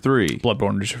Witcher 3.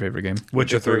 Bloodborne is your favorite game.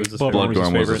 Witcher 3 was his favorite.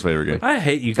 Bloodborne was his favorite game. I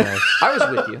hate you guys. I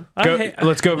was with you.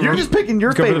 Let's go. You're just picking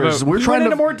your Go for the favorites. vote. We're You trying went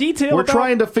to into more detail We're about-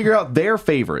 trying to figure out their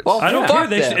favorites. Well, I don't fuck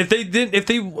care. them.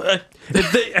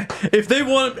 If they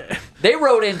want, They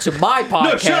wrote into my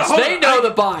podcast. hold They on. know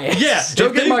the bias. yeah. Don't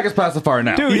if get they- Micah's pacifier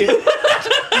now. Dude,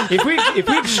 if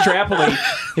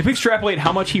we extrapolate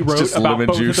how much he wrote just about lemon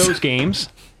both juice. of those games,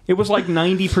 it was like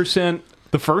 90%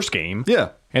 the first game. Yeah.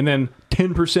 And then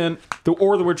 10% the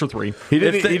Witcher 3. He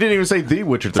didn't If they- he didn't even say The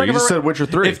Witcher 3. like He just if I- said Witcher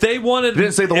 3. If they wanted, He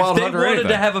didn't say The Wild if they Hunt or wanted anything.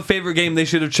 to have a favorite game, they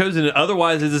should have chosen it.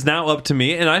 Otherwise, it is now up to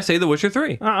me, and I say The Witcher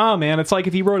 3. Man, it's like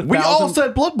if he wrote we all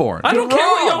said Bloodborne. I don't care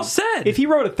what wrong. y'all said. if he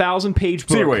wrote a 1,000-page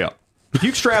book. See your way up. If you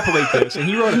extrapolate this, and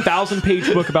he wrote a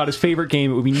 1,000-page book about his favorite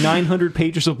game, it would be 900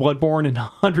 pages of Bloodborne and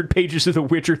 100 pages of The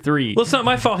Witcher 3. Well, it's not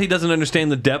my fault he doesn't understand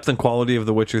the depth and quality of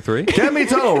The Witcher 3. Cami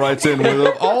Tuttle writes in with,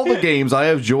 of all the games I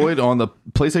have enjoyed on the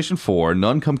PlayStation 4,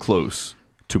 none come close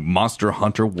to Monster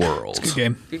Hunter World. Good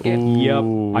game. Good game. Yep.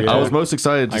 I was most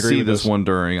excited to I agree see with this this. one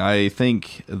during, I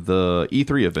think, the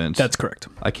E3 event. That's correct.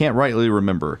 I can't rightly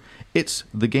remember. It's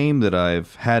the game that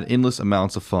I've had endless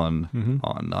amounts of fun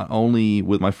on, not only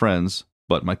with my friends,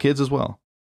 but my kids as well.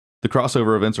 The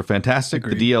crossover events are fantastic.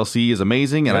 Agreed. The DLC is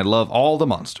amazing, and I love all the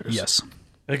monsters. Yes.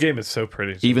 The game is so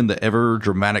pretty. Even the ever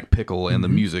dramatic pickle and the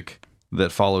music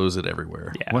that follows it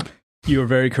everywhere. Yeah. What? You are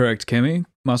very correct, Kimmy.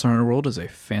 Monster Hunter World is a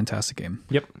fantastic game.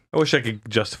 Yep. I wish I could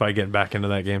justify getting back into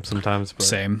that game sometimes. But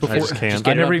Same. I just can't. Just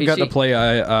I get it never on even got to PC. play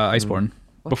Iceborne.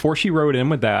 Before she wrote in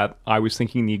with that, I was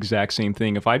thinking the exact same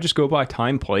thing. If I just go by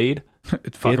time played,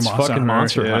 It's fucking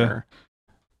Monster yeah. Hunter.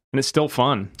 And it's still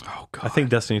fun. Oh, God. I think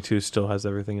Destiny 2 still has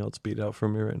everything else beat out for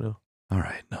me right now. All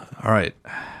right. All right.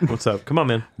 What's up? Come on,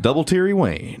 man. Double Teary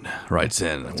Wayne writes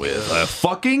in with a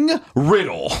fucking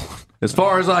riddle, as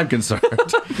far as I'm concerned.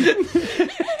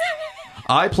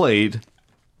 I played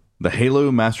the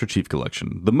Halo Master Chief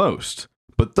Collection the most,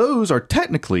 but those are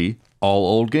technically all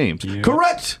old games.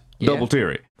 Correct, Yeah. Double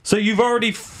Teary. So you've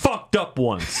already fucked up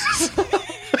once.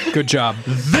 Good job.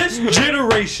 This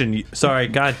generation. Sorry,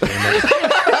 god damn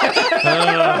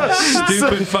it.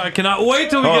 Stupid fuck. Cannot wait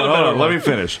till we get a Hold better on, one. let me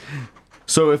finish.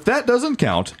 So if that doesn't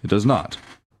count, it does not.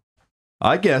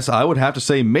 I guess I would have to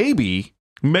say maybe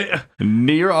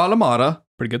Nier Automata.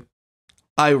 Pretty good.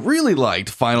 I really liked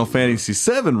Final Fantasy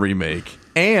VII Remake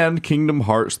and Kingdom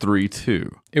Hearts 3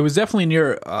 too. It was definitely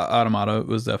near Automata. It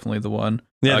was definitely the one.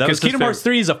 Yeah, that was because his Kingdom Hearts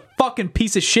 3 is a fucking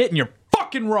piece of shit, and you're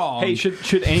fucking wrong. Hey,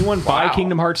 should anyone buy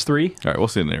Kingdom Hearts 3? All right, we'll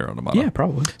see Nier Automata. yeah,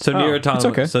 probably. So Nier it's Automata.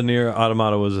 okay. So Nier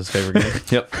Automata was his favorite game.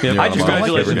 Yep. Yep. Nier I just- Automata, my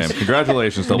favorite congratulations. game.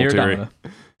 Congratulations, Double Nier Teary. Automata.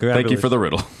 Thank you for the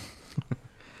riddle.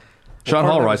 Sean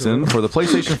Hall writes in, for the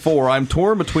PlayStation 4, I'm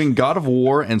torn between God of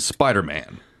War and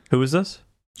Spider-Man. Who is this?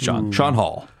 Sean. Sean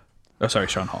Hall. Oh, sorry,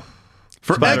 Sean Hall.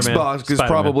 For Spider-Man. Xbox, because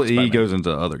Spider-Man. probably he Spider-Man. goes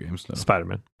into other games. So.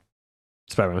 Spider-Man.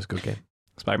 Spider-Man was a good game.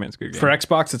 Spider-Man's a good game. For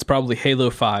Xbox, it's probably Halo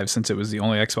 5, since it was the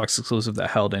only Xbox exclusive that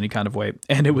held any kind of weight,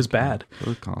 and it was bad.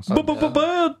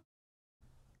 Bad.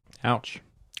 Ouch.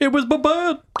 It was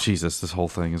bad. Jesus, this whole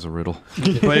thing is a riddle.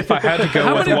 But if I had to go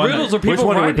How with many one, riddles are people Which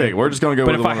one do we writing? pick? We're just going to go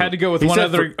but with if I one. had to go with He one said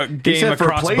other for- he game said for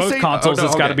across both PlayStation? consoles, Oh, no,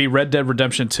 it's got to okay. be Red Dead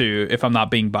Redemption 2. If I'm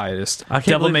not being biased, I can't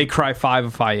Devil believe- May Cry 5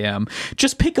 if I am.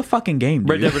 Just pick a fucking game, dude.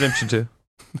 Red Dead Redemption 2.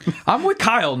 I'm with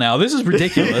Kyle now. This is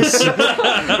ridiculous.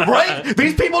 Right?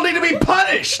 These people need to be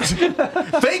punished.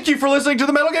 Thank you for listening to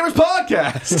the Metal Gamers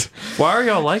podcast. Why are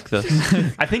y'all like this?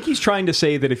 I think he's trying to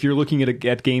say that if you're looking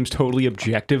at games totally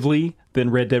objectively, then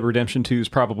Red Dead Redemption 2 is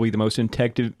probably the most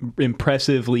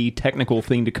impressively technical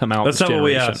thing to come out That's this not what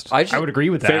we generation. asked. I would agree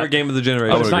with that. Favorite game of the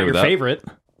generation. But it's not your favorite.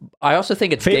 I also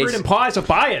think it's Favorite Day implies a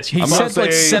bias. He I'm gonna said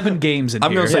like say- 7 games in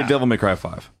I'm here. going to say Devil May Cry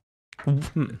 5.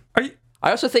 Are you I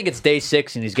also think it's day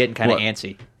 6 and he's getting kind of What?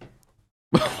 antsy.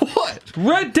 What?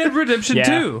 Red Dead Redemption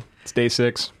Yeah. 2? It's day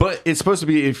 6. But it's supposed to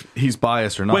be if he's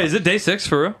biased or not. Wait, is it day 6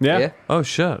 for real? Yeah. Yeah. Oh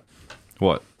shit!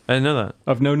 What? I didn't know that.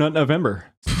 Of No Nut November.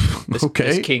 This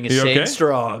Okay. king is You staying okay?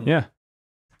 strong. Yeah.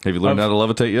 Have you learned how to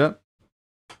levitate yet?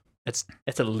 It's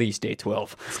at least day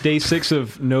 12. It's day 6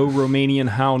 of No Romanian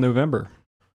How November.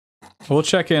 We'll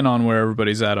check in on where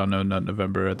everybody's at on No Nut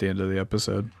November at the end of the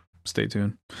episode. Stay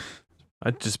tuned. I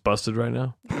just busted right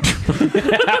now.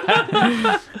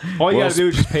 All you gotta do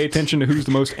is just pay attention to who's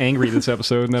the most angry this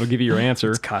episode, and that'll give you your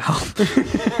answer. Kyle.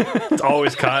 It's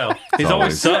always Kyle. He's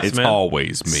always sus, It's man.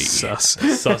 always me. Sus.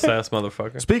 Sus ass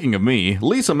motherfucker. Speaking of me,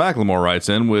 Lisa McLemore writes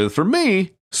in with, for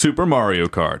me, Super Mario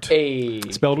Kart. Hey.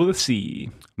 Spelled with a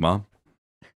C. Mom?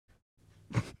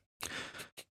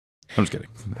 I'm just kidding.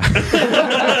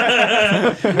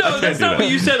 No, that's not what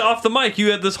you said off the mic.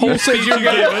 You had this whole speech you gave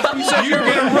us. You're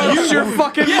gonna roast your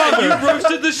fucking mother. You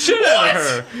roasted the shit out of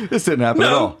her. This didn't happen at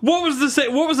No, all. what was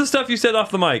the stuff you said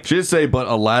off the mic? She did say, but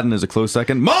Aladdin is a close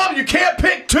second. Mom, you can't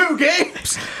pick 2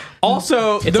 games!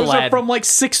 Also, those Aladdin. are from like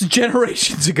 6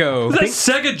 generations ago. Was that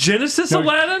Sega Genesis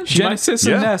Aladdin? Genesis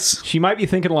Yeah. and NES. She might be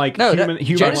thinking like No, human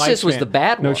Genesis lifespan. was the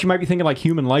bad No, one. she might be thinking like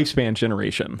human lifespan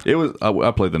generation. It was.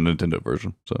 I played the Nintendo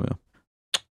version, so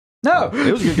yeah. No.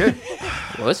 It was a good game.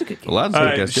 Well, it's a good game. Aladdin's All a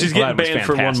right, good she's game. getting Aladdin was banned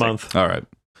for 1 fantastic. month. All right.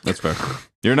 That's fair.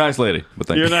 You're a nice lady, but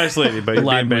thank You're a you. nice lady, but you're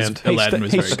being banned. Aladdin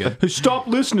was very good. Hey, stop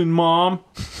listening, Mom.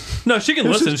 No, she can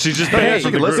listen. She's just banned she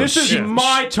from the can group. listen. This is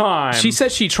my time. She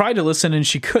said she tried to listen and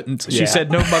she couldn't. She Yeah.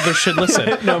 said no mother should listen.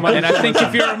 And I think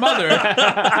if you're a mother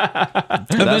of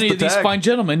any the of these tag. fine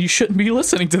gentlemen, you shouldn't be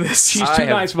listening to this. She's too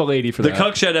nice of a lady for The that.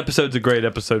 Cuck Shed episode's a great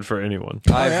episode for anyone.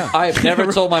 I've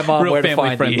never told my mom Real where to family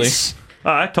find friendly. these.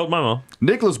 I told my mom.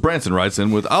 Nicholas Branson writes in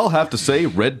with, I'll have to say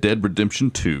Red Dead Redemption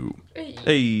 2.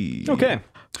 Hey. Okay.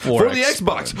 For the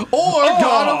Xbox. Or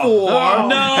God of War.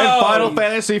 no. And Final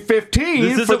Fantasy 15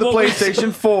 This for isn't the what we-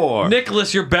 PlayStation 4.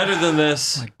 Nicholas, you're better than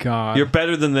this. God. You're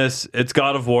better than this. It's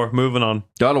God of War. Moving on.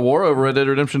 God of War over Red Dead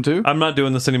Redemption 2? I'm not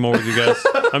doing this anymore with you guys.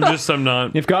 I'm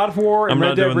not. If God of War and I'm Red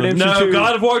not Dead doing this. Redemption No, 2...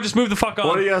 God of War, just move the fuck on.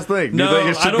 What do you guys think? No, You think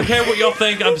it should I don't be- care what y'all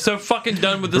think. I'm so fucking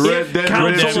done with this. Red Dead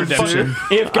council of Redemption.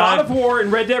 fucking- If God of War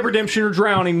and Red Dead Redemption are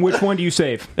drowning, which one do you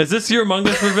save? Is this your Among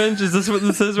Us revenge? Is this what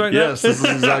this is right now? Yes, this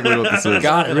is exactly what this is.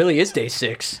 God, it really is day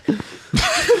 6.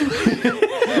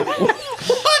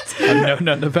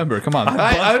 No, November. Come on.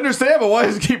 I understand, but why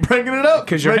does he keep bringing it up?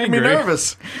 'Cause you're making me angry.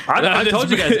 nervous. I told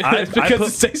you guys. It's because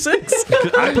it's day 6.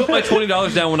 I put my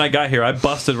 $20 down when I got here. I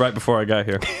busted right before I got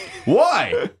here.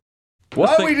 Why?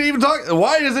 Why are we even talking?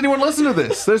 Why does anyone listen to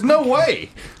this? There's no way.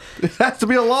 It has to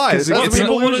be a lie. It has to be an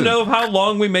People want to illusion. know how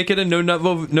long we make it in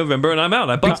November, and I'm out.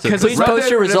 I busted. Because Please Red post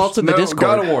Dead your results in the Redemption-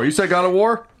 Discord. God of War. You said God of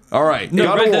War? All right. No,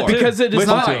 God Red of Dead War. too. Because it is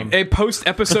Listen not to him. a post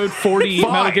episode 40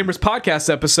 Fine. Metal Gamers podcast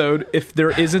episode if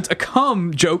there isn't a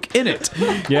cum joke in it.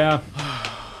 Yeah.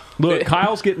 Look,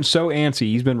 Kyle's getting so antsy.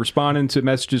 He's been responding to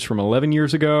messages from 11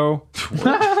 years ago.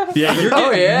 Yeah, you're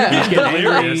Oh, yeah. getting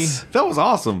hilarious. That was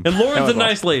awesome. And Lauren's a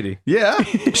nice lady. Yeah.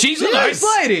 She's a nice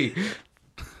lady.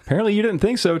 Apparently you didn't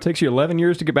think so. It takes you 11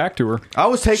 years to get back to her. I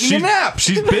was taking a nap.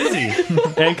 She's busy.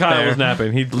 And Kyle was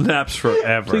napping. He naps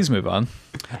forever. Please move on.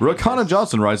 Rakana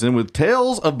Johnson writes in with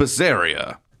Tales of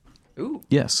Berseria.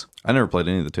 Yes. I never played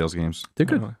any of the Tales games. They're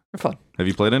good. They're fun. Have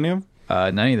you played any of them?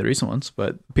 Not any of the recent ones,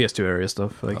 but PS2 area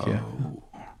stuff. Like, yeah.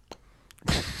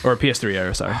 Or PS3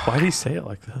 area, sorry. Why did he say it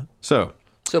like that? So,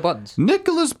 So buttons.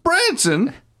 Nicholas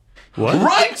Branson What?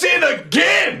 writes in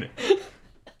again.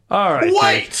 All right.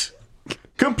 Wait!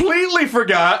 Completely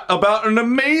forgot about an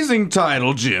amazing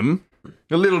title, Jim.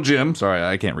 A little Jim. Sorry,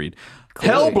 I can't read.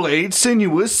 Hellblade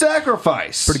Sinuous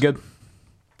Sacrifice. Pretty good.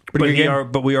 But, good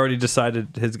game. but we already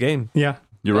decided his game. Yeah.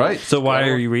 You're right. So why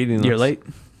are you reading this? You're late.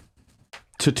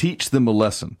 To teach them a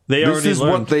lesson. They already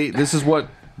learned. This is what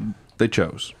they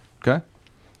chose. Okay?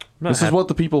 This is what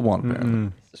the people want,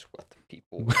 apparently. This is what the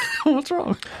people. What's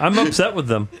wrong? I'm upset with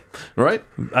them. Right?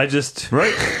 I just...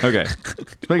 Right? Okay.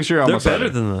 Just making sure I'm They're upset. better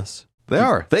than this. They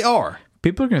are. They are.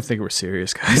 People are going to think we're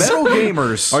serious, guys. Metal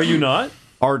gamers Are you not?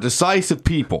 are decisive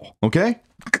people, okay?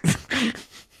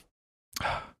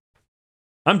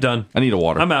 I'm done. I need a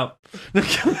water. I'm out. I'm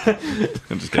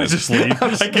just kidding. I just leave.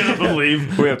 I get up and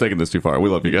leave. We have taken this too far. We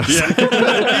love you guys.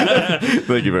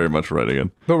 Thank you very much for writing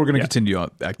in. But we're going to continue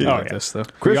on acting like this, though.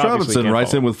 Chris We obviously Robinson can't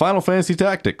writes follow. in with Final Fantasy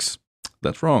Tactics.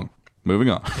 That's wrong. Moving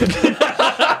on.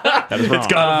 That is wrong. It's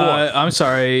God of War. I'm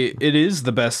sorry. It is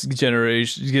the best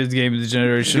generation game of the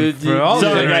generation for all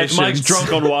Sorry, guys. generations. Mike's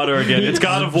drunk on water again. It's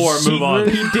God of War. Move on.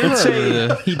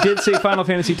 He did say Final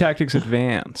Fantasy Tactics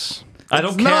Advance. I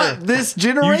don't care. Not this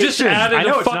generation. You just added I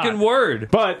know a it's fucking not. word.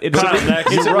 But it's, Kyle next.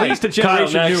 it's You're at right. least a Kyle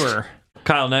generation next. newer.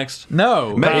 Kyle next.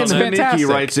 No, Megan it's Nikki fantastic.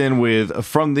 writes in with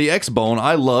from the X-Bone.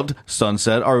 I loved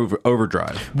Sunset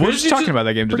Overdrive. We were just talking about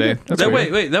that game today. That's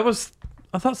weird. Wait. That was.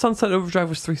 I thought Sunset Overdrive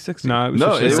was 360. No, it was No,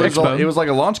 just it was, X-Bone. it was like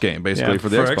a launch game basically Yeah. for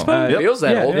the For X-Bone. X-Bone? Yep. Feels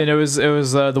that old. And it was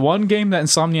the one game that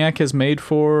Insomniac has made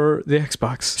for the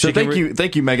Xbox. So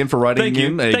thank you, Megan, for writing Thank you.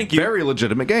 in a Thank you. very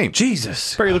legitimate game.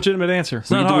 Jesus. very legitimate answer.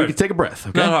 not we hard. can take a breath.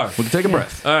 Okay? Not hard. We can take a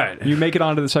breath. All right. You make it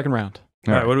on to the second round.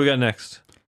 All right. What do we got next?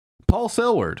 Paul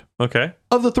Selward Okay.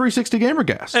 of the 360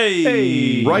 Gamercast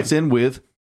Hey. writes in with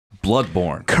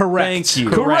Bloodborne. Correct. Thank you.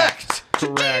 Correct.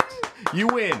 Correct. You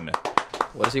win.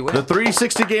 What does he win? The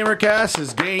 360 Gamercast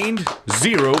has gained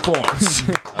 0 points.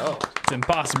 It's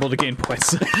impossible to gain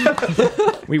points.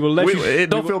 We will let you.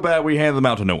 Don't feel bad. We hand them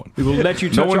out to no one. We will let you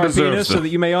touch one our deserves penis so them. that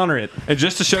you may honor it. And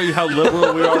just to show you how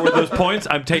liberal we are with those points,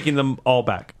 I'm taking them all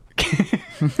back.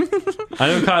 I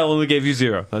know Kyle only gave you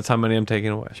 0. That's how many I'm taking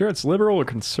away. Sure, it's liberal or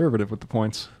conservative with the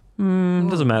points.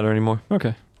 Doesn't matter anymore.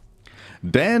 Okay.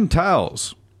 Dan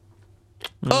Towles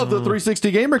of the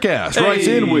 360 Gamercast writes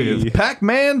in with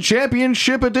Pac-Man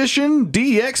Championship Edition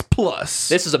DX Plus.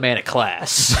 This is a man at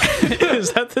class.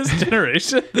 Is that this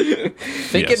generation?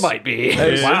 Think Yes. it might be.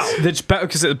 Wow.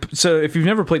 So if you've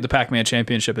never played the Pac-Man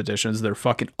Championship editions, they're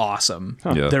fucking awesome.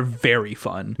 Yeah. They're very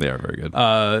fun. They are very good.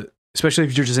 Especially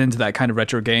if you're just into that kind of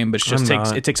retro game, but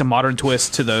it takes a modern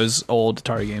twist to those old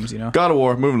Atari games, you know. God of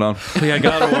War. Moving on. We got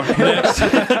God of War next.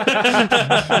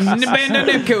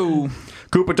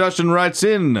 Cooper Touchton writes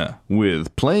in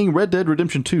with playing Red Dead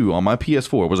Redemption 2 on my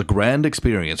PS4 was a grand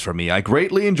experience for me. I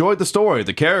greatly enjoyed the story,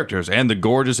 the characters, and the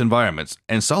gorgeous environments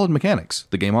and solid mechanics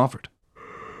the game offered.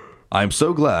 I'm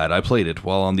so glad I played it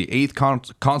while on the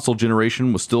 8th console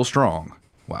generation was still strong.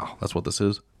 Wow, that's what this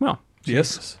is. Well,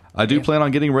 Yes. I do plan on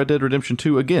getting Red Dead Redemption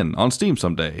 2 again on Steam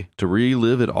someday to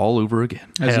relive it all over again.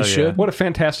 As Hell you yeah. should. what a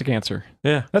fantastic answer.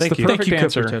 Yeah. That's Thank the you. perfect Thank you,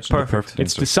 answer. Cooper Touchton. Perfect.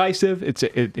 It's decisive. It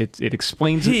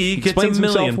explains. He it gets explains a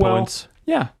million himself well. points.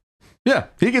 Yeah. Yeah,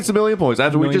 he gets a million points.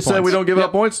 After we Million just said we points. don't give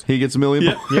out points, he gets a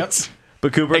million points. Yep.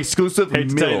 But Cooper, Exclusive hate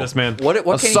to tell you mill. this, man. What A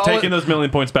can you solid- Taking those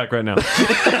million points back right now.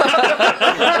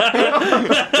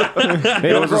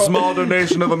 It was a small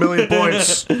donation of $1 million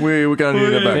points. We kind of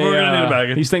need it back. We're gonna need it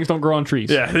back. These things don't grow on trees.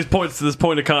 Yeah, this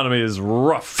point economy is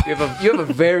rough. You have a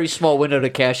very small window to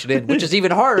cash it in, which is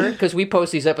even harder because we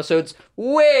post these episodes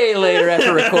way later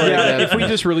after recording Yeah, them. if we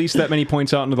just release that many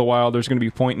points out into the wild, there's going to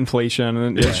be point inflation,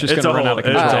 and it's just It's going to a run whole, out of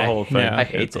it's control. a whole thing. Yeah. I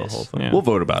hate It's a this. whole thing. Yeah. We'll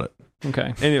vote about it.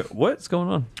 Okay. Anyway, what's going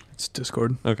on? It's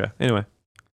Discord. Okay. Anyway.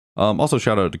 Also,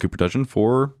 shout out to Cooper Touchton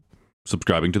for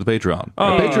subscribing to the Patreon.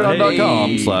 Oh,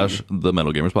 Patreon.com/The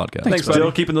Metal Gamers Podcast. Thanks, buddy.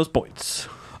 Still keeping those points.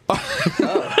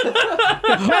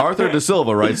 Arthur De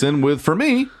Silva writes in with, for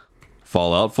me,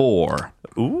 Fallout 4.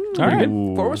 Ooh. All right.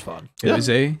 4 was fun. It was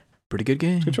a pretty good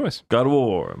game. Good choice. God of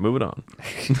War. Moving on.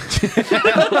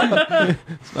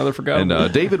 Another forgotten.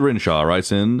 And David Renshaw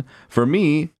writes in, for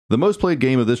me, the most played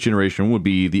game of this generation would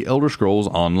be The Elder Scrolls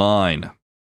Online.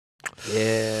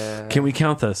 Yeah. Can we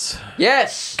count this?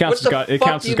 Yes. counts What as the it fuck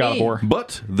counts do as you God of mean? War.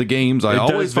 But the games I It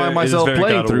does always very- find it is myself very God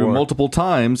playing of through War. multiple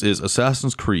times is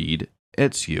Assassin's Creed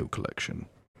Ezio Collection,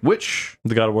 which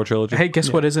The God of War trilogy. Hey, guess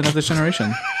what isn't of this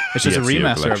generation? It's just a The Ezio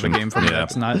remaster of a collection. game from Yeah.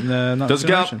 that's not Does this it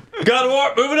count? generation. God of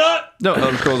War. Moving on. no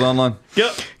Elder Scrolls Online.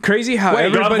 Yep. Crazy how God of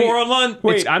everybody. War Online.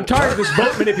 Wait, I'm tired of this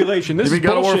vote manipulation. This You is mean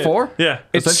God of War bullshit. 4? Yeah.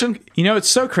 It's, you know, it's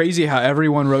so crazy how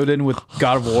everyone wrote in with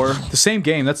God of War, the same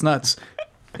game. That's nuts.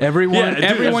 Everyone, Yeah, dude,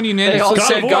 everyone they unanimously all God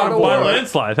said of God of War by War.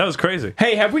 landslide. That was crazy.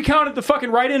 Hey, have we counted the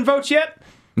fucking write-in votes yet?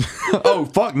 Oh,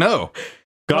 fuck no.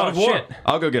 God of War. shit.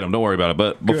 I'll go get them. Don't worry about it.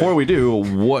 But before we do,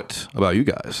 what about you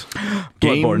guys?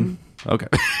 Bloodborne. Okay.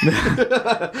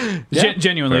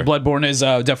 Genuinely, Fair. Bloodborne is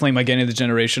definitely my game of the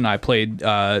generation. I played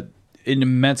an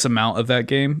immense amount of that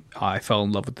game. I fell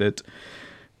in love with it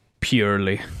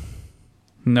purely.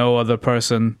 No other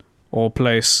person or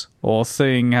place or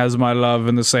thing has my love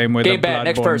in the same way Game that bad,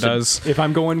 next Bloodborne person. does. If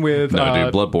I'm going with No,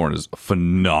 dude, Bloodborne is a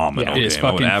phenomenal. Yeah, it is game.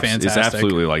 I would fucking It's fantastic.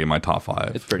 absolutely like in my top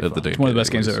 5. It's pretty of the fun. day. One of the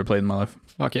best games I've ever played in my life.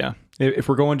 fuck yeah. If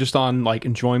we're going just on like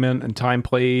enjoyment and time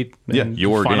played, and Yeah,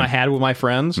 your fun game. I had with my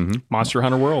friends, Monster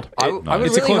Hunter World. I would It's a really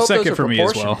close hope those second are for me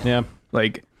as proportional. well. Yeah.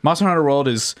 Like Monster Hunter World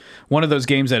is one of those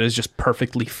games that is just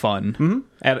perfectly fun,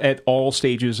 At all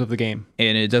stages of the game.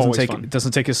 and it doesn't Always fun. it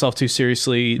doesn't take itself too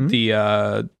seriously.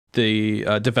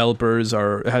 The developers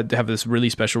have this really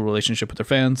special relationship with their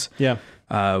fans. Yeah.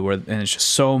 And it's just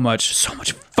so much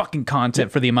fucking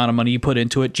content for the amount of money you put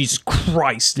into it. Jesus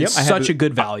Christ, it's I had such the- a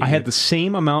good value. I had the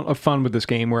same amount of fun with this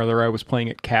game whether I was playing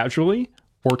it casually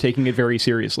or taking it very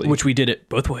seriously. which we did it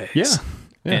both ways. Yeah.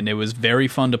 And it was very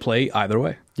fun to play either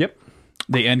way. Yep.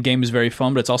 The end game is very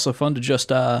fun, but it's also fun to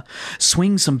just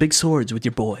swing some big swords with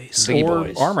your boys. Biggie Or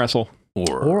boys. arm wrestle.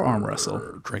 Or arm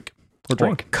wrestle. Drink. Or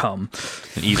drink. Come.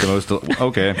 And eat the most.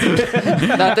 Okay.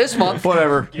 Not this month.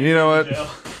 Whatever. You know what?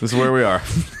 This is where we are.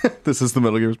 This is the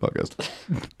Metal Gears podcast.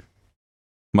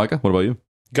 Micah, what about you?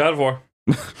 God of War.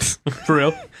 For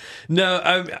real? No,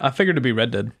 I figured it'd be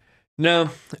Red Dead. no.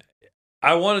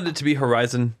 I wanted it to be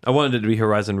Horizon. I wanted it to be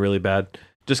Horizon really bad.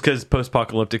 Just because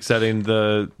post-apocalyptic setting,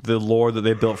 the lore that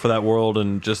they built for that world,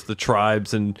 and just the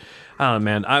tribes, and I don't know,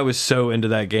 man. I was so into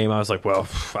that game. I was like, well,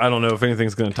 I don't know if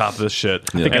anything's going to top this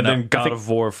shit. Yeah. And then God of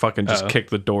War fucking just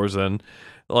kicked the doors in.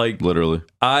 Like, Literally.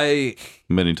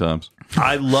 Many times.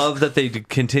 I love that they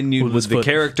continued with the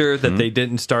character, that they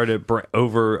didn't start it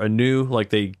over anew.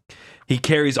 Like he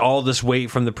carries all this weight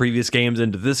from the previous games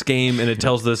into this game, and it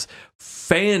tells this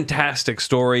fantastic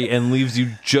story and leaves you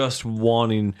just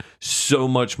wanting so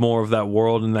much more of that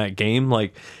world in that game.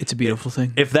 Like, It's a beautiful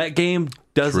thing. if that game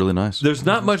does, It's really nice. there's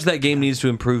not much that game needs to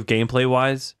improve gameplay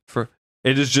wise. For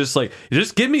it is just like,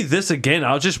 just give me this again.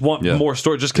 I'll just want Yeah. more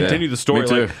story. Just continue Yeah. the story. Me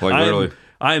too. Like, literally.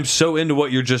 I am so into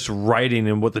what you're just writing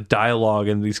and what the dialogue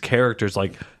and these characters.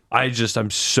 Like, I'm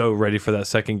so ready for that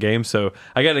second game. So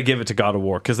I got to give it to God of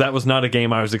War, because that was not a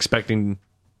game I was expecting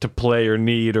to play or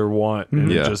need or want.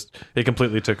 And Yeah. it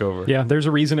completely took over. Yeah, there's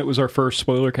a reason it was our first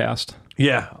spoiler cast.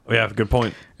 Yeah. Good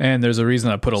point. And there's a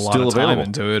reason I put a lot Still of time available.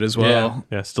 into it as well.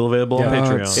 Yeah. Still available on Yeah.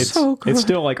 Patreon. It's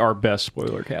still like our best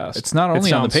spoiler cast. It's not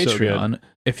only on the sounds so good. Patreon.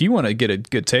 If you want to get a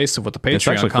good taste of what the It's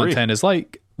Patreon actually free. content is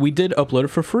like, we did upload it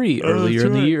for free earlier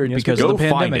in the year because Go of the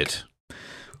find pandemic. it.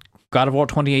 God of War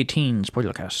 2018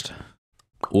 spoilercast.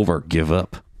 Over. Give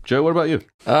up. Joe, what about you?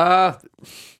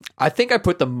 I think I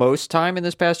put the most time in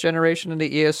this past generation into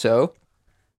ESO,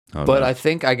 Oh, but no. I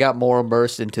think I got more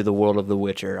immersed into the world of The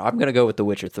Witcher. I'm going to go with The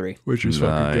Witcher 3. Which is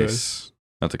Nice.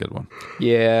 That's a good one.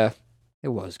 Yeah, it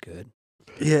was good.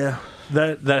 Yeah.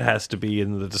 That has to be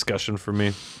in the discussion for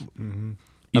me.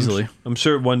 Easily. I'm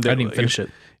sure one day. I didn't even finish it.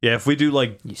 Yeah. If we do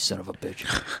like You son of a bitch.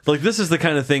 this is the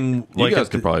kind of thing. You Like, guys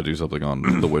could probably do something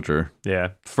on The Witcher.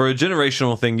 yeah, for a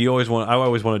generational thing, I always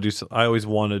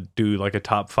want to do like a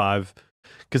top 5,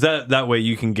 because that way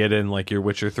you can get in like your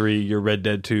Witcher 3, your Red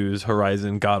Dead 2s,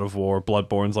 Horizon, God of War,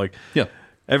 Bloodborne's. Like, Yeah.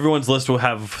 everyone's list will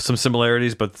have some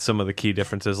similarities, but some of the key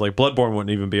differences, like Bloodborne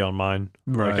wouldn't even be on mine,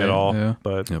 like, Right, at all. yeah.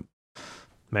 But Yep.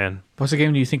 man, What's a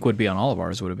game do you think would be on all of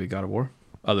ours? Would it be God of War?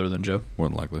 Other than Joe? More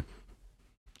than likely.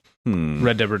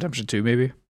 Red Dead Redemption 2,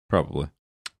 maybe? Probably.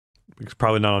 it's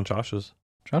probably not on Josh's.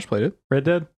 Josh played it. Red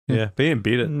Dead? Yeah, but he didn't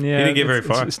beat it. Yeah, he didn't get very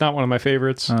it's- far. It's not one of my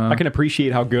favorites. I can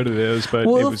appreciate how good it is, but it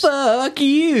was... fuck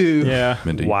you. Yeah.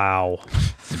 Mindy. Wow.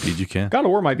 Indeed you can. God of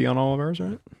War might be on all of ours,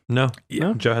 right? No,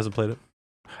 Yeah. Joe hasn't played it.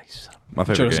 My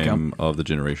favorite Joe's game of the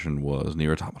generation was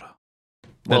Nier Automata.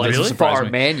 Well, That it's doesn't for surprise our me.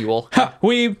 manual. Ha,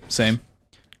 weeb. Same.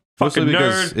 Mostly Fucking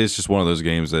because nerd. it's just one of those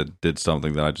games that did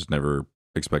something that I just never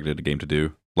expected a game to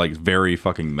do. Like, very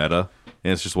fucking meta.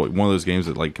 And it's just like one of those games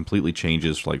that like completely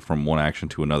changes like from one action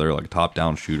to another, like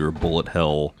top-down shooter, bullet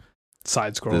hell,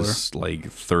 Side scroller. this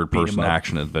like third-person Beat 'em up.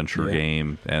 action adventure Yeah.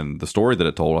 game. And the story that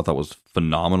it told I thought was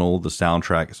phenomenal. The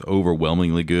soundtrack is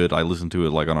overwhelmingly good. I listen to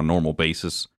it like on a normal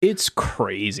basis. It's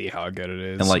crazy how good it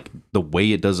is. And like the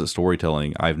way it does its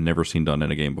storytelling, I've never seen done in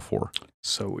a game before.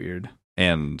 so weird.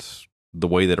 And the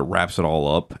way that it wraps it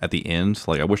all up at the end,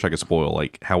 like I wish I could spoil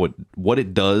like what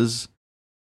it does,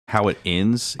 how it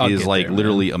ends I'll is get like there,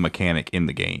 literally a mechanic in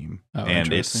the game. Oh,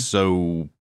 And it's interesting. so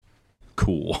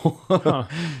cool. Huh.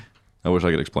 I wish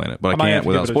I could explain it, but I I might have can't to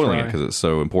without give it a spoiling it try. because it's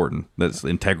so important. That's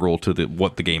integral to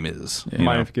what the game is. Yeah. you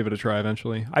Might know? have to give it a try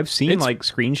eventually. I've seen It's- like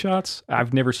screenshots.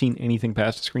 I've never seen anything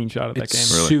past a screenshot of that It's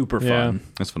game. Really? super Yeah. fun.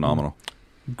 It's phenomenal.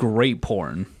 Great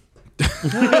porn.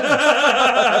 Sit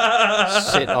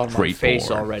on my Great face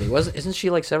porn. already. Isn't she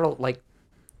like several, like,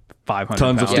 500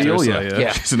 Tons of pounds steel, or so, yeah.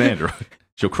 Yeah. She's an android.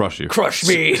 She'll crush you. crush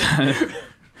me?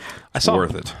 I saw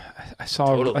Worth it. I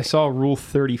saw Totally. I saw Rule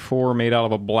 34 made out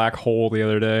of a black hole the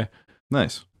other day.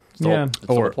 Nice. Yeah.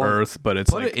 Or point. Earth, but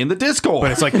it's Put like it in the Discord.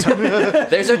 but it's like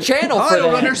There's a channel for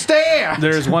that. understand.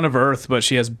 there's one of Earth, but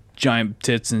she has giant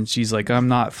tits and she's like, I'm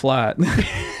not flat.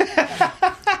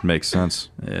 Makes sense.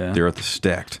 Yeah. The Earth is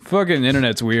stacked. Fucking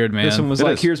internet's weird, man. This one was It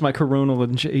like, is. here's my coronal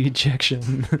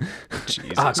ejection.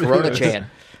 Corona-chan.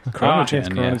 Corona-chan, It's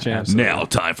Corona-chan. Now,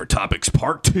 time for topics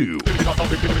part 2.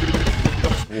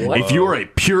 What? If you're a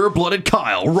pure-blooded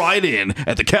Kyle, write in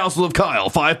at the Council of Kyle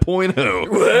 5.0,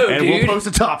 and we'll dude. post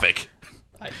a topic.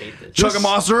 I hate this. Chug a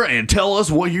monster and tell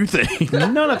us what you think.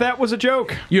 None of that was a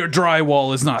joke. Your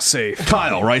drywall is not safe.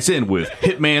 Kyle writes in with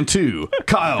Hitman 2.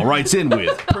 Kyle writes in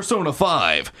with Persona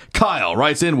 5. Kyle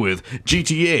writes in with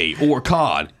GTA or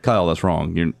COD. Kyle, that's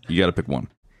wrong. You got to pick one.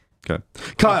 Okay.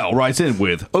 Kyle writes in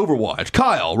with Overwatch.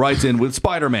 Kyle writes in with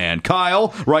Spider-Man.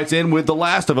 Kyle writes in with The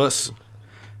Last of Us.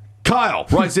 Kyle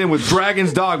writes in with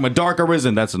Dragon's Dogma Dark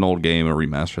Arisen. That's an old game, a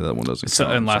remaster. That one doesn't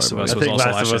count. And Last Sorry of Us about was that. also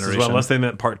Last last of Us as well, generation. unless they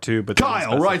meant part 2. But they didn't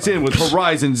Kyle writes specify. in with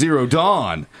Horizon Zero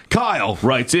Dawn. Kyle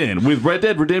writes in with Red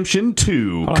Dead Redemption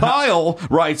 2. Kyle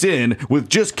writes in with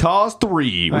Just Cause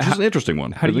 3, which is an interesting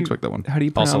one. I didn't expect that one. How do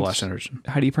you pronounce, Also last generation.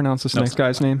 How do you pronounce this next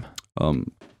guy's name?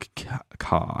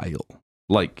 Kyle.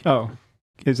 Like, Oh,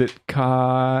 is it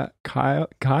Kyle?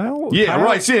 yeah, Kyle?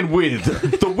 writes in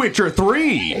with The Witcher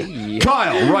 3.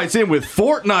 Kyle writes in with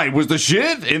Fortnite was the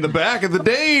shit in the back of the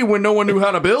day when no one knew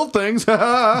how to build things.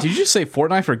 Did you just say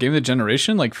Fortnite for Game of the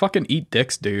Generation? Like, fucking eat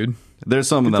dicks, dude. There's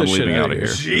some that I'm Get this shit leaving out outta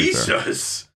of here. here.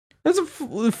 Jesus. That's a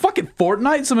fucking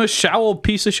Fortnite's the most shallow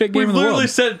piece of shit game We've in the literally world.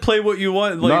 said play what you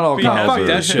want. Like, Not all be Kyles happy. are-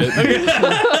 That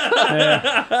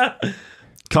shit.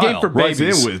 Kyle Game for writes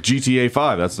babies. in with GTA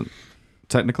 5. That's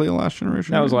technically a last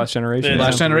generation. That was last generation. Yeah.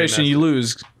 Last generation, you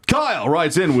lose. Kyle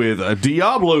writes in with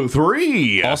Diablo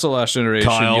 3. Also last generation,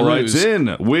 Kyle you writes lose.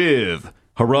 in with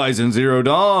Horizon Zero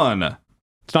Dawn.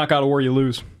 It's not God of War, you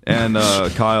lose. And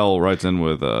Kyle writes in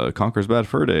with Conker's Bad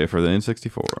Fur Day for the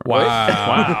N64.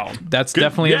 Wow. That's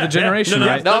definitely of the generation, no,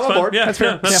 right? No, That's I'm fine. aboard. Yeah, That's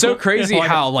fair. So crazy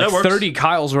how like That works. 30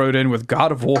 Kyles wrote in with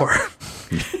God of War.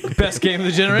 Best game of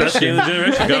the generation. Best game of the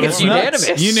generation. I think it's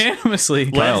unanimous. Unanimously.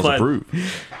 Kyle's Landslide. approved.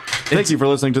 Thank you for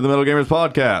listening to the Metal Gamers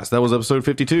Podcast. That was episode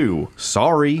 52.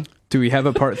 Sorry. Do we have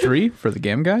a part 3 for the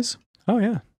game guys? Oh,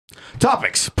 yeah.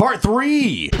 Topics, part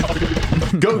 3.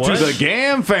 Go to the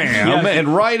Gam Fam and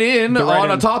write in write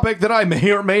on a in. topic that I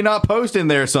may or may not post in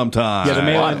there sometime.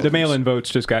 Yeah, the mail-in votes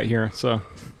just got here, so...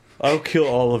 I'll kill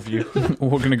all of you.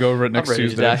 We're going to go over it I'm next ready to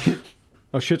Tuesday. die.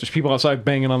 Oh, shit, there's people outside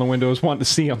banging on the windows wanting to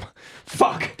see them.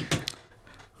 Fuck!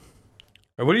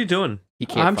 What are you doing? You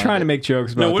can't I'm find trying it. to make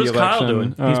jokes about No, what the is Kyle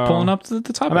election. doing? He's pulling up the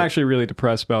topic. I'm actually really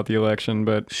depressed about the election,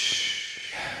 but...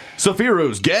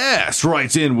 Sephiro's Gas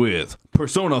writes in with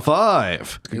Persona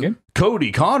 5. Good game.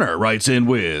 Cody Connor writes in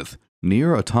with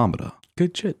Nier Automata.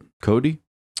 Good shit. Cody,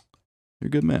 you're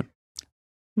a good man.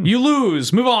 You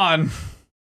lose. Move on.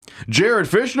 Jared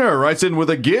Fishner writes in with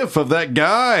a gif of that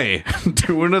guy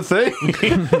doing a thing.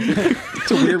 It's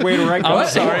a weird way to write God I'm of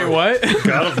sorry, War. what?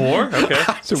 God of War? Okay.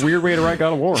 It's a weird way to write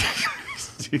God of War.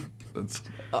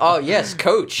 Oh, yes,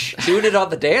 Coach. Doing it on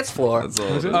the dance floor.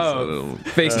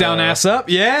 Face down, ass up.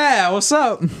 Yeah, what's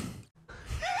up?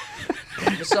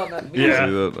 Just on that Yeah.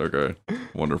 See that? Okay.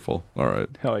 Wonderful. All right.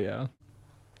 Hell yeah.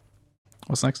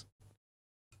 What's next?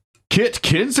 Kit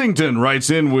Kensington writes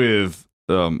in with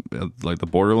like the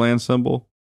Borderlands symbol.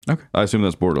 Okay. I assume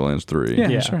that's Borderlands 3.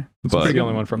 Yeah. sure. But It's the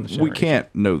only one from the we generation.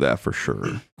 can't know that for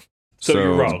sure. So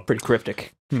you're wrong. Pretty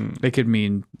cryptic. They could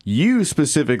mean You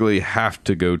specifically have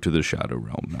to go to the Shadow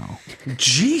Realm now.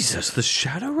 Jesus, the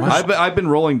Shadow Realm? I've been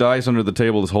rolling dice under the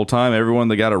table this whole time. Everyone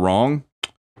that got it wrong,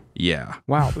 yeah.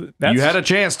 Wow. That's, You had a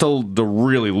chance to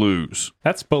really lose.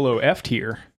 that's below F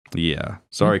tier. Yeah.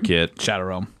 Sorry, Kit. Shadow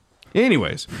Realm.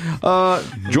 Anyways,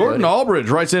 Jordan Albridge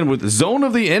writes in with Zone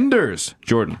of the Enders.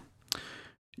 Jordan,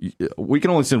 we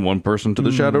can only send one person to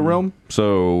the Shadow Realm,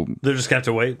 so They're just going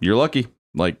to have to wait. you're lucky.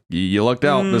 Like, you lucked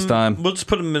out this time. We'll just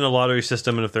put them in a lottery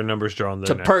system, and if their number's drawn, To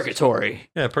they're next. purgatory.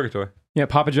 Yeah, purgatory. Yeah,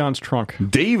 Papa John's trunk.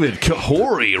 David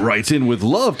Kahori writes in with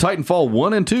Love Titanfall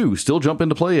 1 and 2. Still jump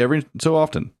into play every so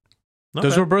often.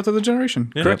 Those were Birth of the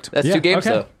Generation. Yeah. Correct. That's Yeah, 2 games,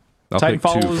 okay. though. I'll pick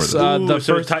Titanfall 2 was for this. Ooh, the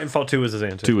so first. Titanfall 2 is his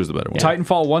answer. 2 is the better one.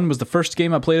 Titanfall 1 was the first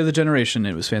game I played of the generation.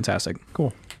 It was fantastic.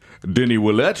 Cool. Denny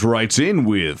Willette writes in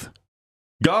with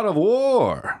God of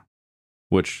War,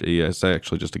 which is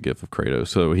actually just a gif of Kratos,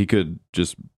 so he could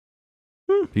just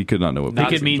he could not know what. Not- Kratos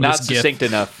could mean was. Not this GIF. succinct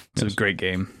enough. It's a great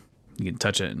game. You can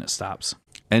touch it and it stops.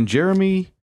 And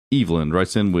Jeremy Evelyn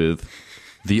writes in with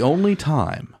the only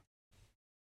time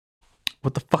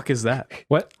What the fuck is that?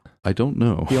 What? I don't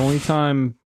know. The only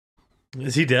time...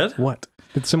 Is he dead? What?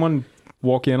 Did someone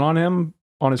walk in on him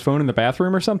on his phone in the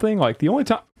bathroom or something? Like, the only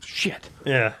time... Shit.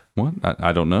 Yeah. What?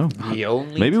 I don't know. The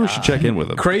only Maybe we should check in with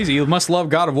him. Crazy. You must love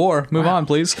God of War. Move on,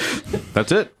 please.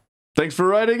 That's it. Thanks for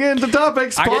writing in the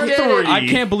topics, part 3. I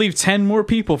can't believe 10 more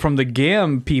people from the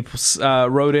GAM people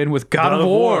wrote in with God of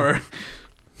War.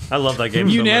 I love that game.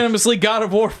 Unanimously God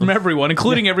of War from everyone,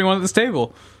 including everyone at this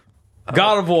table.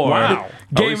 God of War. Wow.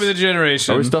 Game of the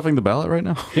generation. Are we stuffing the ballot right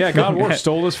now? Yeah, God of War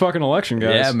stole this fucking election,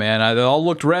 guys. Yeah, man. It all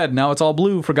looked red. Now it's all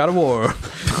blue for God of War.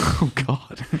 Oh,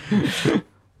 God.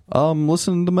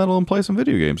 Listen to metal and play some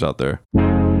video games out there.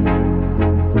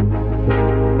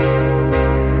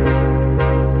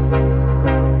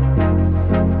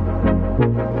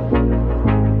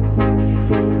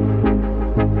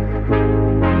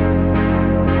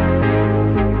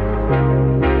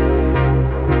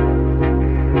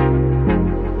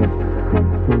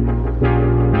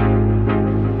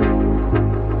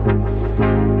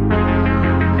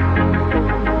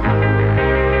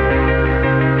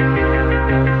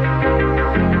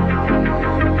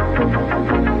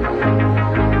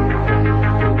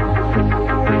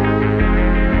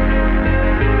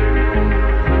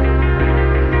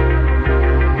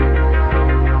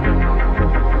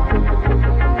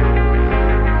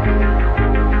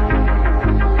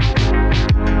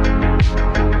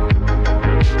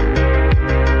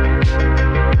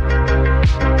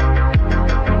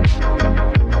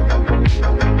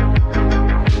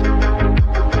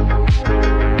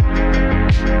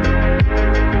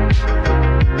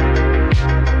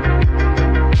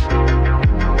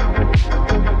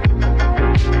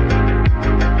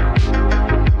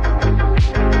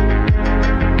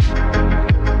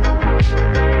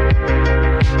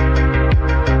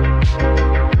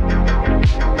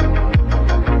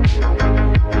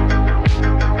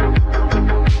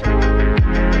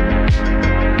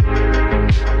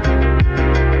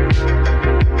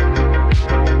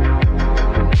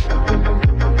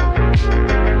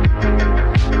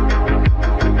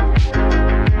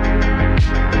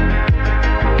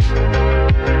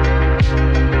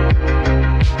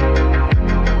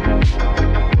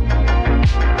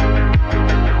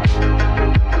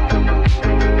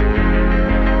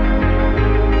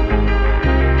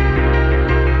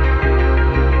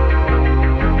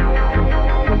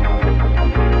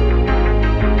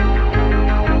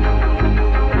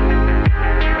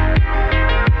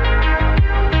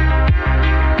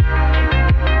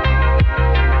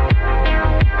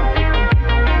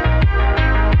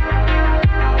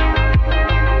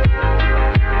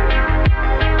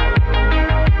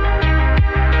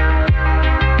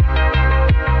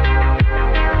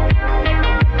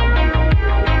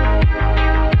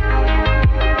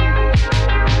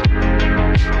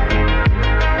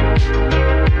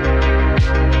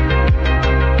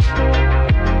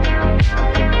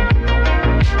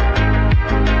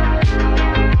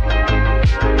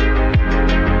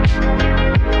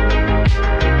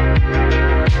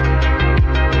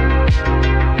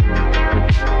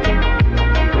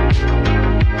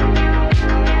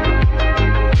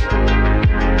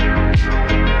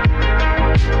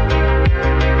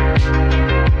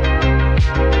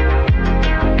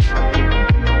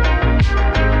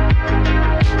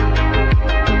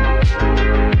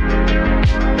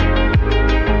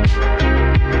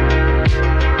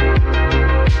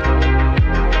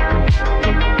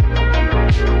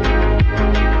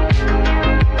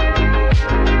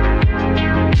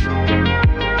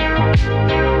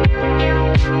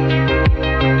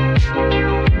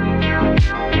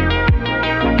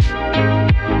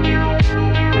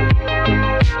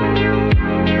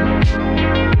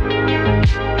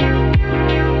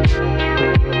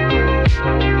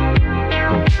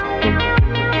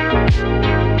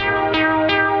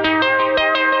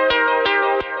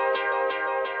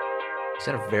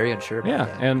 very unsure about Yeah,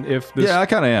 that. and if this, Yeah, I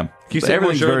kind of am.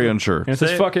 Everyone's very unsure. and if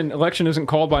this fucking election isn't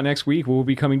called by next week, we'll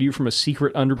be coming to you from a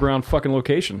secret underground fucking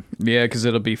location. Yeah, because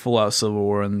it'll be full out civil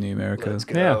war in the America. Let's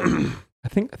go. Yeah, I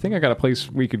think I got a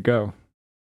place we could go.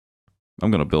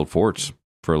 I'm going to build forts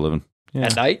for a living. Yeah.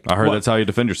 At night? I heard that's how you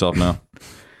defend yourself now.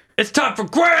 It's time for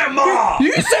Grandma!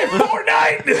 You say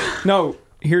Fortnite? No,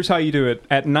 here's how you do it.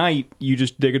 At night, you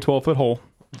just dig a 12-foot hole.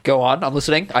 Go on, I'm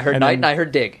listening. I heard And night then- and I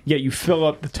heard dig. Yeah, you fill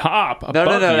up the top above No,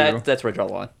 you. that's where I draw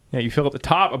the line. Yeah, you fill up the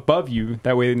top above you.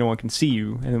 That way no one can see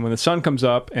you. And then when the sun comes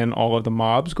up and all of the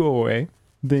mobs go away,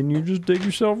 then you just dig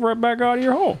yourself right back out of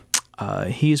your hole.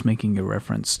 He's making a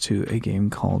reference to a game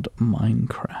called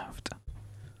Minecraft.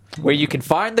 Where you can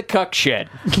find the cuck shed.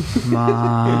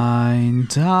 Mine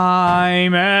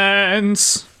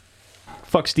diamonds.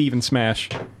 Fuck Steve and Smash.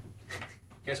 You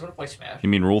guys want to play Smash? You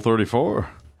mean Rule 34?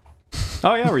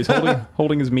 Oh, yeah, where he's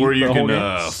holding his meat. Where you the whole can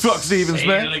game. fuck Stevens,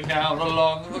 man. Sailing down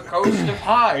along the coast of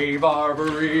High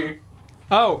Barbary.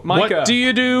 Oh, Micah. What do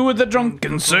you do with the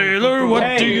drunken sailor?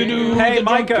 What do you do with the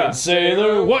Micah. drunken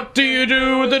sailor? What do you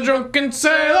do with the drunken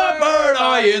sailor? Bird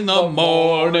eye in the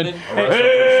morning.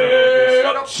 Hey,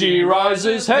 up she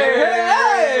rises. Hey,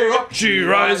 hey, hey, up she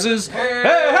rises. Hey,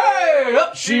 hey,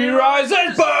 up she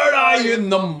rises. Bird eye in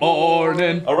the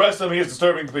morning. Arrest him. He is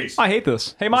disturbing the peace. I hate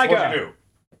this. Hey, What Micah. do you do?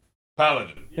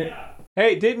 Paladin.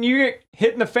 Hey, didn't you get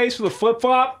hit in the face with a flip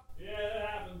flop? Yeah, that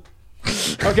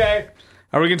happened. Okay.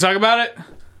 Are we gonna talk about it?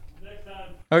 Next time.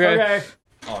 Okay. Okay.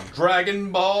 On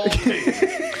Dragon Ball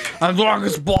Z. As long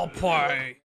as ball play.